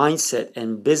mindset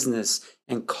and business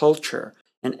and culture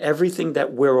and everything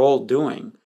that we're all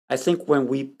doing, I think when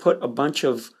we put a bunch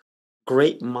of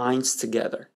great minds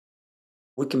together,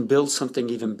 we can build something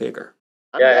even bigger.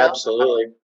 Yeah, down.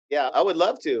 absolutely. Yeah, I would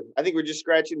love to. I think we're just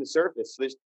scratching the surface.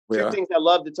 There's We two are. things I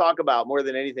love to talk about more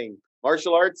than anything: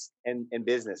 martial arts and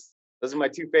business. Those are my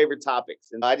two favorite topics.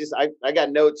 And I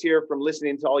got notes here from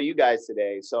listening to all you guys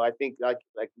today. So I think like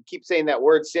keep saying that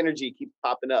word synergy keeps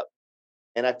popping up.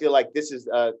 And I feel like this is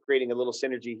creating a little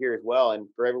synergy here as well. And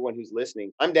for everyone who's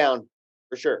listening, I'm down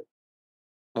for sure.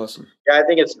 Awesome. Yeah, I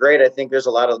think it's great. I think there's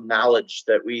a lot of knowledge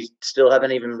that we still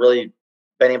haven't even really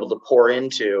been able to pour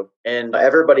into. And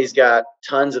everybody's got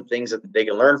tons of things that they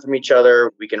can learn from each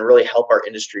other. We can really help our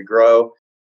industry grow.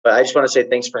 But I just want to say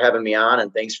thanks for having me on,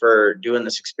 and thanks for doing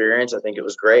this experience. I think it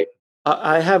was great.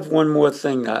 I have one more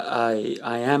thing I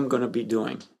am going to be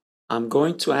doing. I'm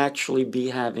going to actually be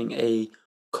having a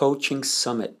coaching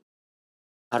summit.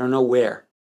 I don't know where,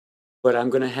 but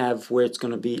I'm going to have where it's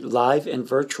going to be live and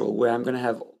virtual, where I'm going to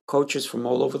have coaches from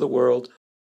all over the world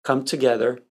come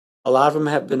together. A lot of them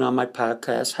have been on my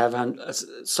podcast,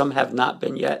 some have not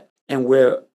been yet, and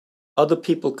where other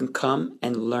people can come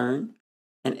and learn,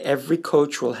 and every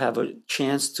coach will have a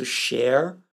chance to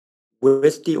share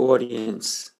with the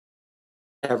audience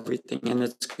everything, and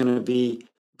it's going to be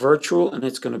virtual and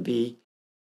it's going to be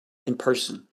in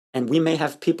person. And we may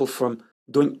have people from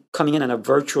coming in on a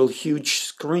virtual huge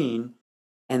screen,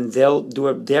 and they'll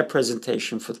do their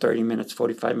presentation for 30 minutes,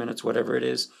 45 minutes, whatever it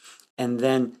is. And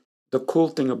then the cool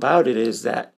thing about it is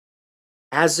that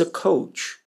as a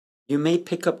coach, you may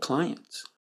pick up clients.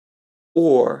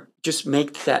 or just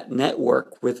make that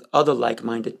network with other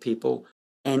like-minded people.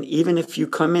 And even if you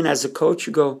come in as a coach,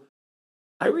 you go,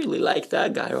 I really like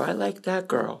that guy or I like that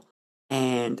girl,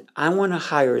 and I want to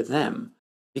hire them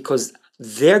because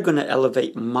they're going to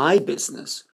elevate my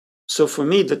business. So for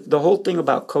me, the whole thing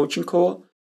about Coaching Call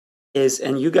is,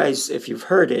 and you guys, if you've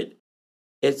heard it,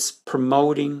 it's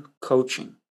promoting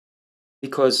coaching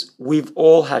because we've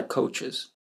all had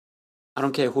coaches. I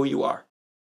don't care who you are,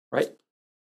 right?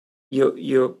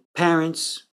 Your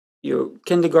parents, your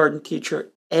kindergarten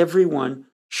teacher, everyone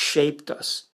shaped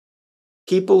us.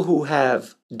 People who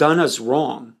have done us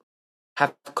wrong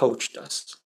have coached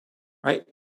us, right?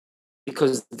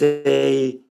 Because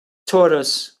they taught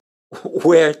us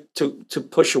where to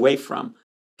push away from.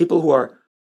 People who are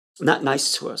not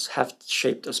nice to us have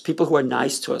shaped us. People who are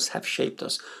nice to us have shaped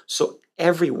us. So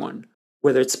everyone,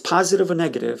 whether it's positive or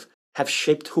negative, have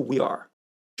shaped who we are.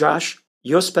 Josh,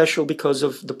 you're special because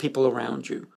of the people around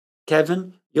you.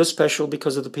 Kevin, you're special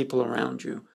because of the people around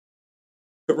you.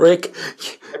 Rick,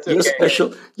 you're okay.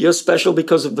 special. You're special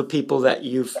because of the people that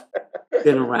you've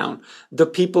been around, the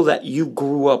people that you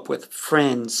grew up with,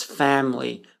 friends,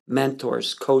 family,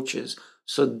 mentors, coaches.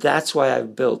 So that's why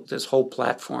I've built this whole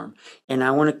platform, and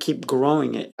I want to keep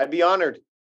growing it. I'd be honored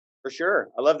for sure.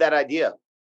 I love that idea.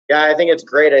 Yeah, I think it's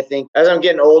great. I think as I'm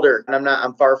getting older, and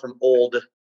I'm far from old,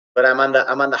 but I'm on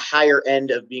the higher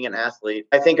end of being an athlete.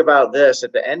 I think about this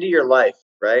at the end of your life,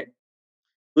 right?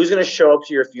 Who's going to show up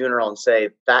to your funeral and say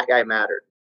that guy mattered?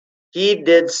 He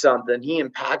did something. He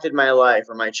impacted my life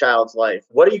or my child's life.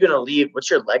 What are you going to leave? What's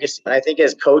your legacy? And I think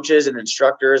as coaches and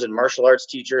instructors and martial arts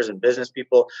teachers and business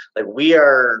people, like we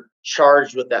are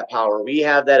charged with that power. We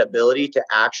have that ability to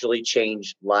actually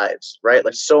change lives, right?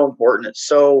 Like so important. It's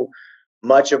so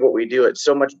much of what we do. It's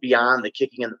so much beyond the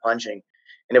kicking and the punching.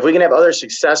 And if we can have other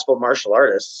successful martial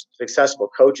artists, successful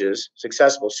coaches,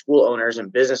 successful school owners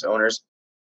and business owners,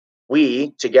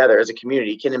 we together as a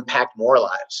community can impact more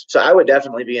lives. So I would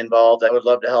definitely be involved. I would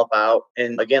love to help out.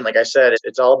 And again, like I said,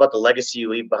 it's all about the legacy you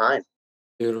leave behind.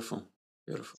 Beautiful,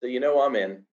 beautiful. So you know I'm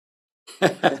in.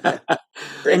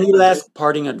 Any last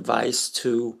parting advice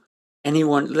to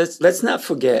anyone? Let's not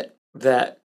forget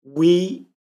that we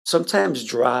sometimes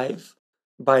drive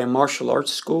by a martial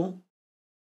arts school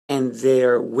and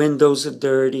their windows are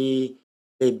dirty.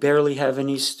 They barely have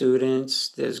any students.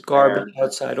 There's garbage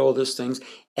outside, all those things.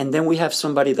 And then we have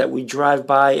somebody that we drive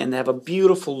by and they have a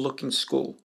beautiful looking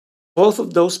school. Both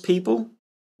of those people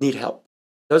need help.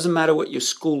 Doesn't matter what your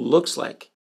school looks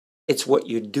like. It's what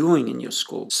you're doing in your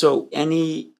school. So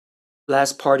any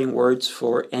last parting words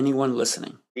for anyone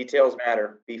listening? Details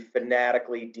matter. Be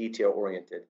fanatically detail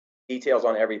oriented. Details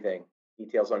on everything.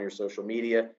 Details on your social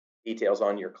media, details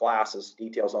on your classes,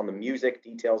 details on the music,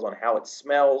 details on how it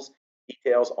smells,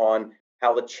 details on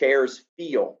how the chairs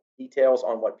feel, details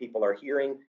on what people are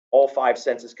hearing. All five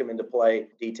senses come into play.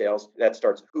 Details that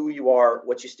starts who you are,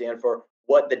 what you stand for,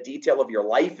 what the detail of your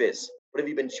life is. What have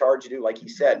you been charged to do? Like he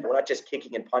said, we're not just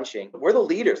kicking and punching. We're the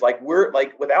leaders. Like we're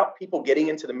like without people getting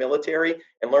into the military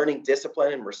and learning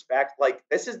discipline and respect, like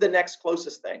this is the next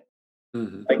closest thing.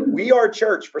 Mm-hmm. Like we are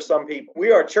church for some people.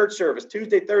 We are church service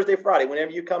Tuesday, Thursday, Friday.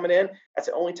 Whenever you coming in, that's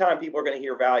the only time people are going to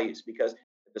hear values because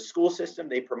the school system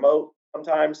they promote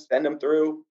sometimes send them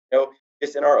through.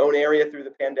 Just in our own area through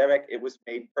the pandemic, it was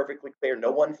made perfectly clear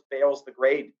no one fails the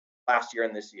grade last year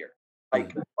and this year.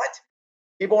 Like what?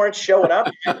 People aren't showing up.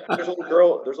 There's a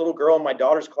little girl in my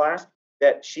daughter's class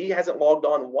that she hasn't logged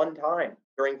on one time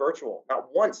during virtual, not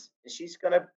once, and she's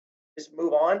gonna just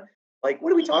move on. Like,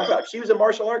 what are we talking about? If she was a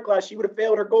martial art class, she would have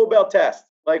failed her gold belt test.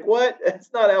 Like, what?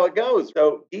 That's not how it goes.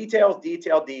 So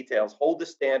details. Hold the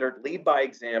standard, lead by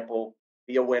example,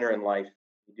 be a winner in life.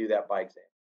 You do that by example.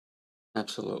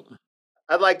 Absolutely.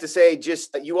 I'd like to say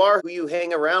just you are who you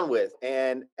hang around with.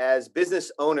 And as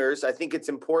business owners, I think it's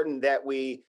important that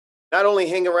we not only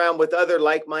hang around with other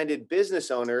like-minded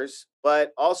business owners,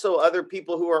 but also other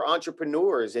people who are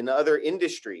entrepreneurs in other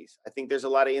industries. I think there's a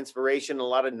lot of inspiration, a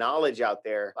lot of knowledge out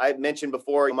there. I mentioned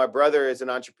before, my brother is an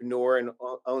entrepreneur and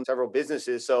owns several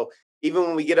businesses. So even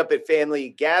when we get up at family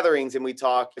gatherings and we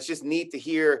talk, it's just neat to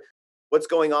hear what's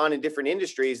going on in different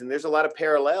industries. And there's a lot of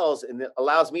parallels and it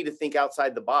allows me to think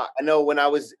outside the box. I know when I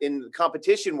was in the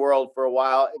competition world for a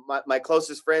while, my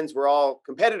closest friends were all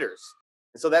competitors.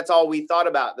 And so that's all we thought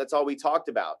about. That's all we talked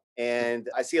about. And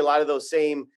I see a lot of those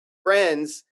same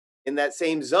friends in that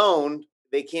same zone.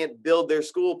 They can't build their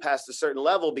school past a certain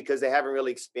level because they haven't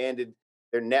really expanded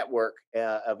their network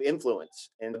of influence.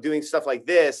 And doing stuff like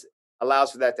this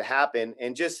allows for that to happen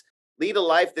and just lead a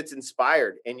life that's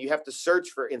inspired. And you have to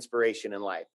search for inspiration in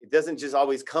life. It doesn't just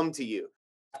always come to you. You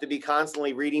have to be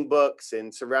constantly reading books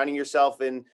and surrounding yourself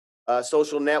in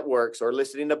social networks or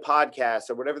listening to podcasts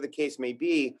or whatever the case may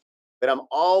be. But I'm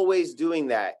always doing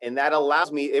that. And that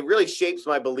allows me, it really shapes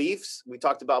my beliefs. We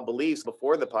talked about beliefs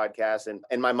before the podcast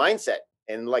and my mindset.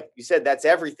 And like you said, that's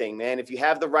everything, man. If you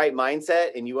have the right mindset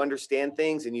and you understand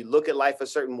things and you look at life a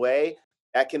certain way,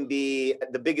 that can be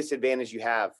the biggest advantage you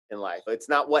have in life. It's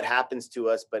not what happens to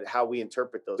us, but how we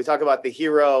interpret those. We talk about the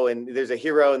hero, and there's a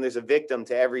hero and there's a victim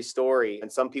to every story. And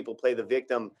some people play the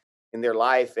victim in their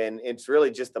life. And it's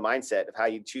really just the mindset of how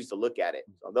you choose to look at it.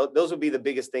 So those would be the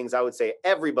biggest things I would say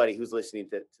everybody who's listening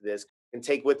to this can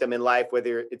take with them in life,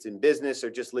 whether it's in business or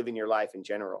just living your life in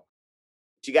general.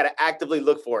 But you got to actively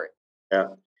look for it. Yeah.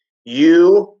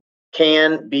 You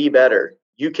can be better.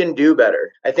 You can do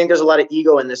better. I think there's a lot of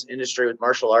ego in this industry with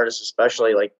martial artists,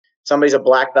 especially. Like somebody's a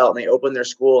black belt and they open their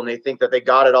school and they think that they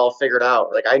got it all figured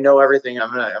out. Like, I know everything.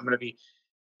 I'm gonna be.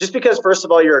 Just because, first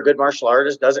of all, you're a good martial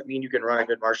artist doesn't mean you can run a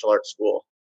good martial arts school,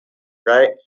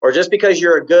 right? Or just because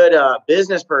you're a good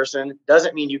business person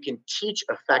doesn't mean you can teach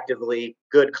effectively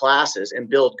good classes and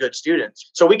build good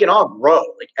students. So we can all grow.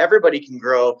 Like, everybody can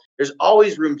grow. There's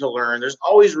always room to learn. There's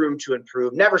always room to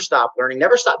improve. Never stop learning.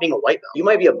 Never stop being a white belt. You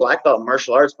might be a black belt in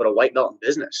martial arts, but a white belt in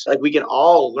business. Like, we can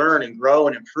all learn and grow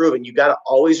and improve. And you got to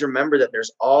always remember that there's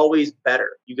always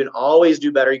better. You can always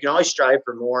do better. You can always strive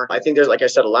for more. I think there's, like I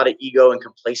said, a lot of ego and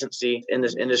complacency in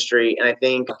this industry. And I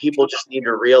think people just need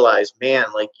to realize, man,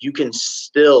 like, you can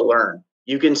still learn.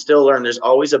 You can still learn. There's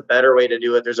always a better way to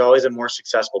do it. There's always a more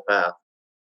successful path.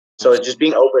 So it's just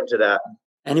being open to that.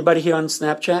 Anybody here on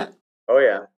Snapchat? Oh,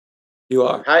 yeah. You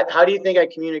are. How do you think I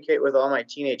communicate with all my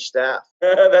teenage staff?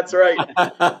 That's right.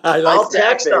 I'll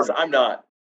text them. I'm not.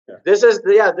 This is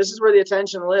where the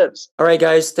attention lives. All right,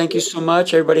 guys. Thank you so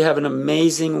much. Everybody have an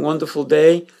amazing, wonderful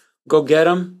day. Go get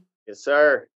them. Yes,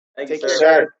 sir. Thank you, Take sir.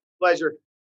 care. Pleasure.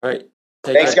 All right.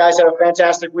 Thanks, guys. Have a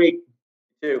fantastic week.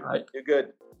 You too. Right. You're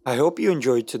good. I hope you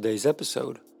enjoyed today's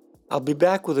episode. I'll be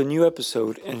back with a new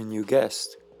episode and a new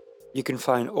guest. You can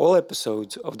find all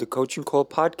episodes of the Coaching Call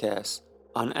podcast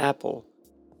on Apple,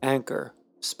 Anchor,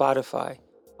 Spotify,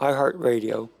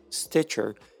 iHeartRadio,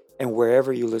 Stitcher, and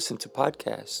wherever you listen to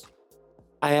podcasts.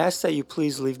 I ask that you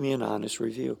please leave me an honest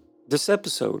review. This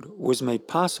episode was made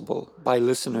possible by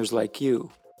listeners like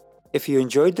you. If you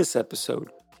enjoyed this episode,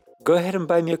 go ahead and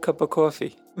buy me a cup of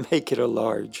coffee. Make it a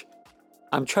large.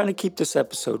 I'm trying to keep this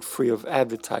episode free of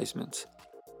advertisements.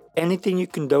 Anything you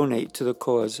can donate to the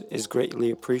cause is greatly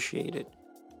appreciated.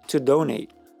 To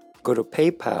donate, go to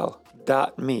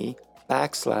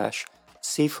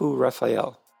paypal.me/Sifu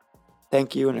Raphael.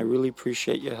 Thank you, and I really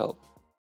appreciate your help.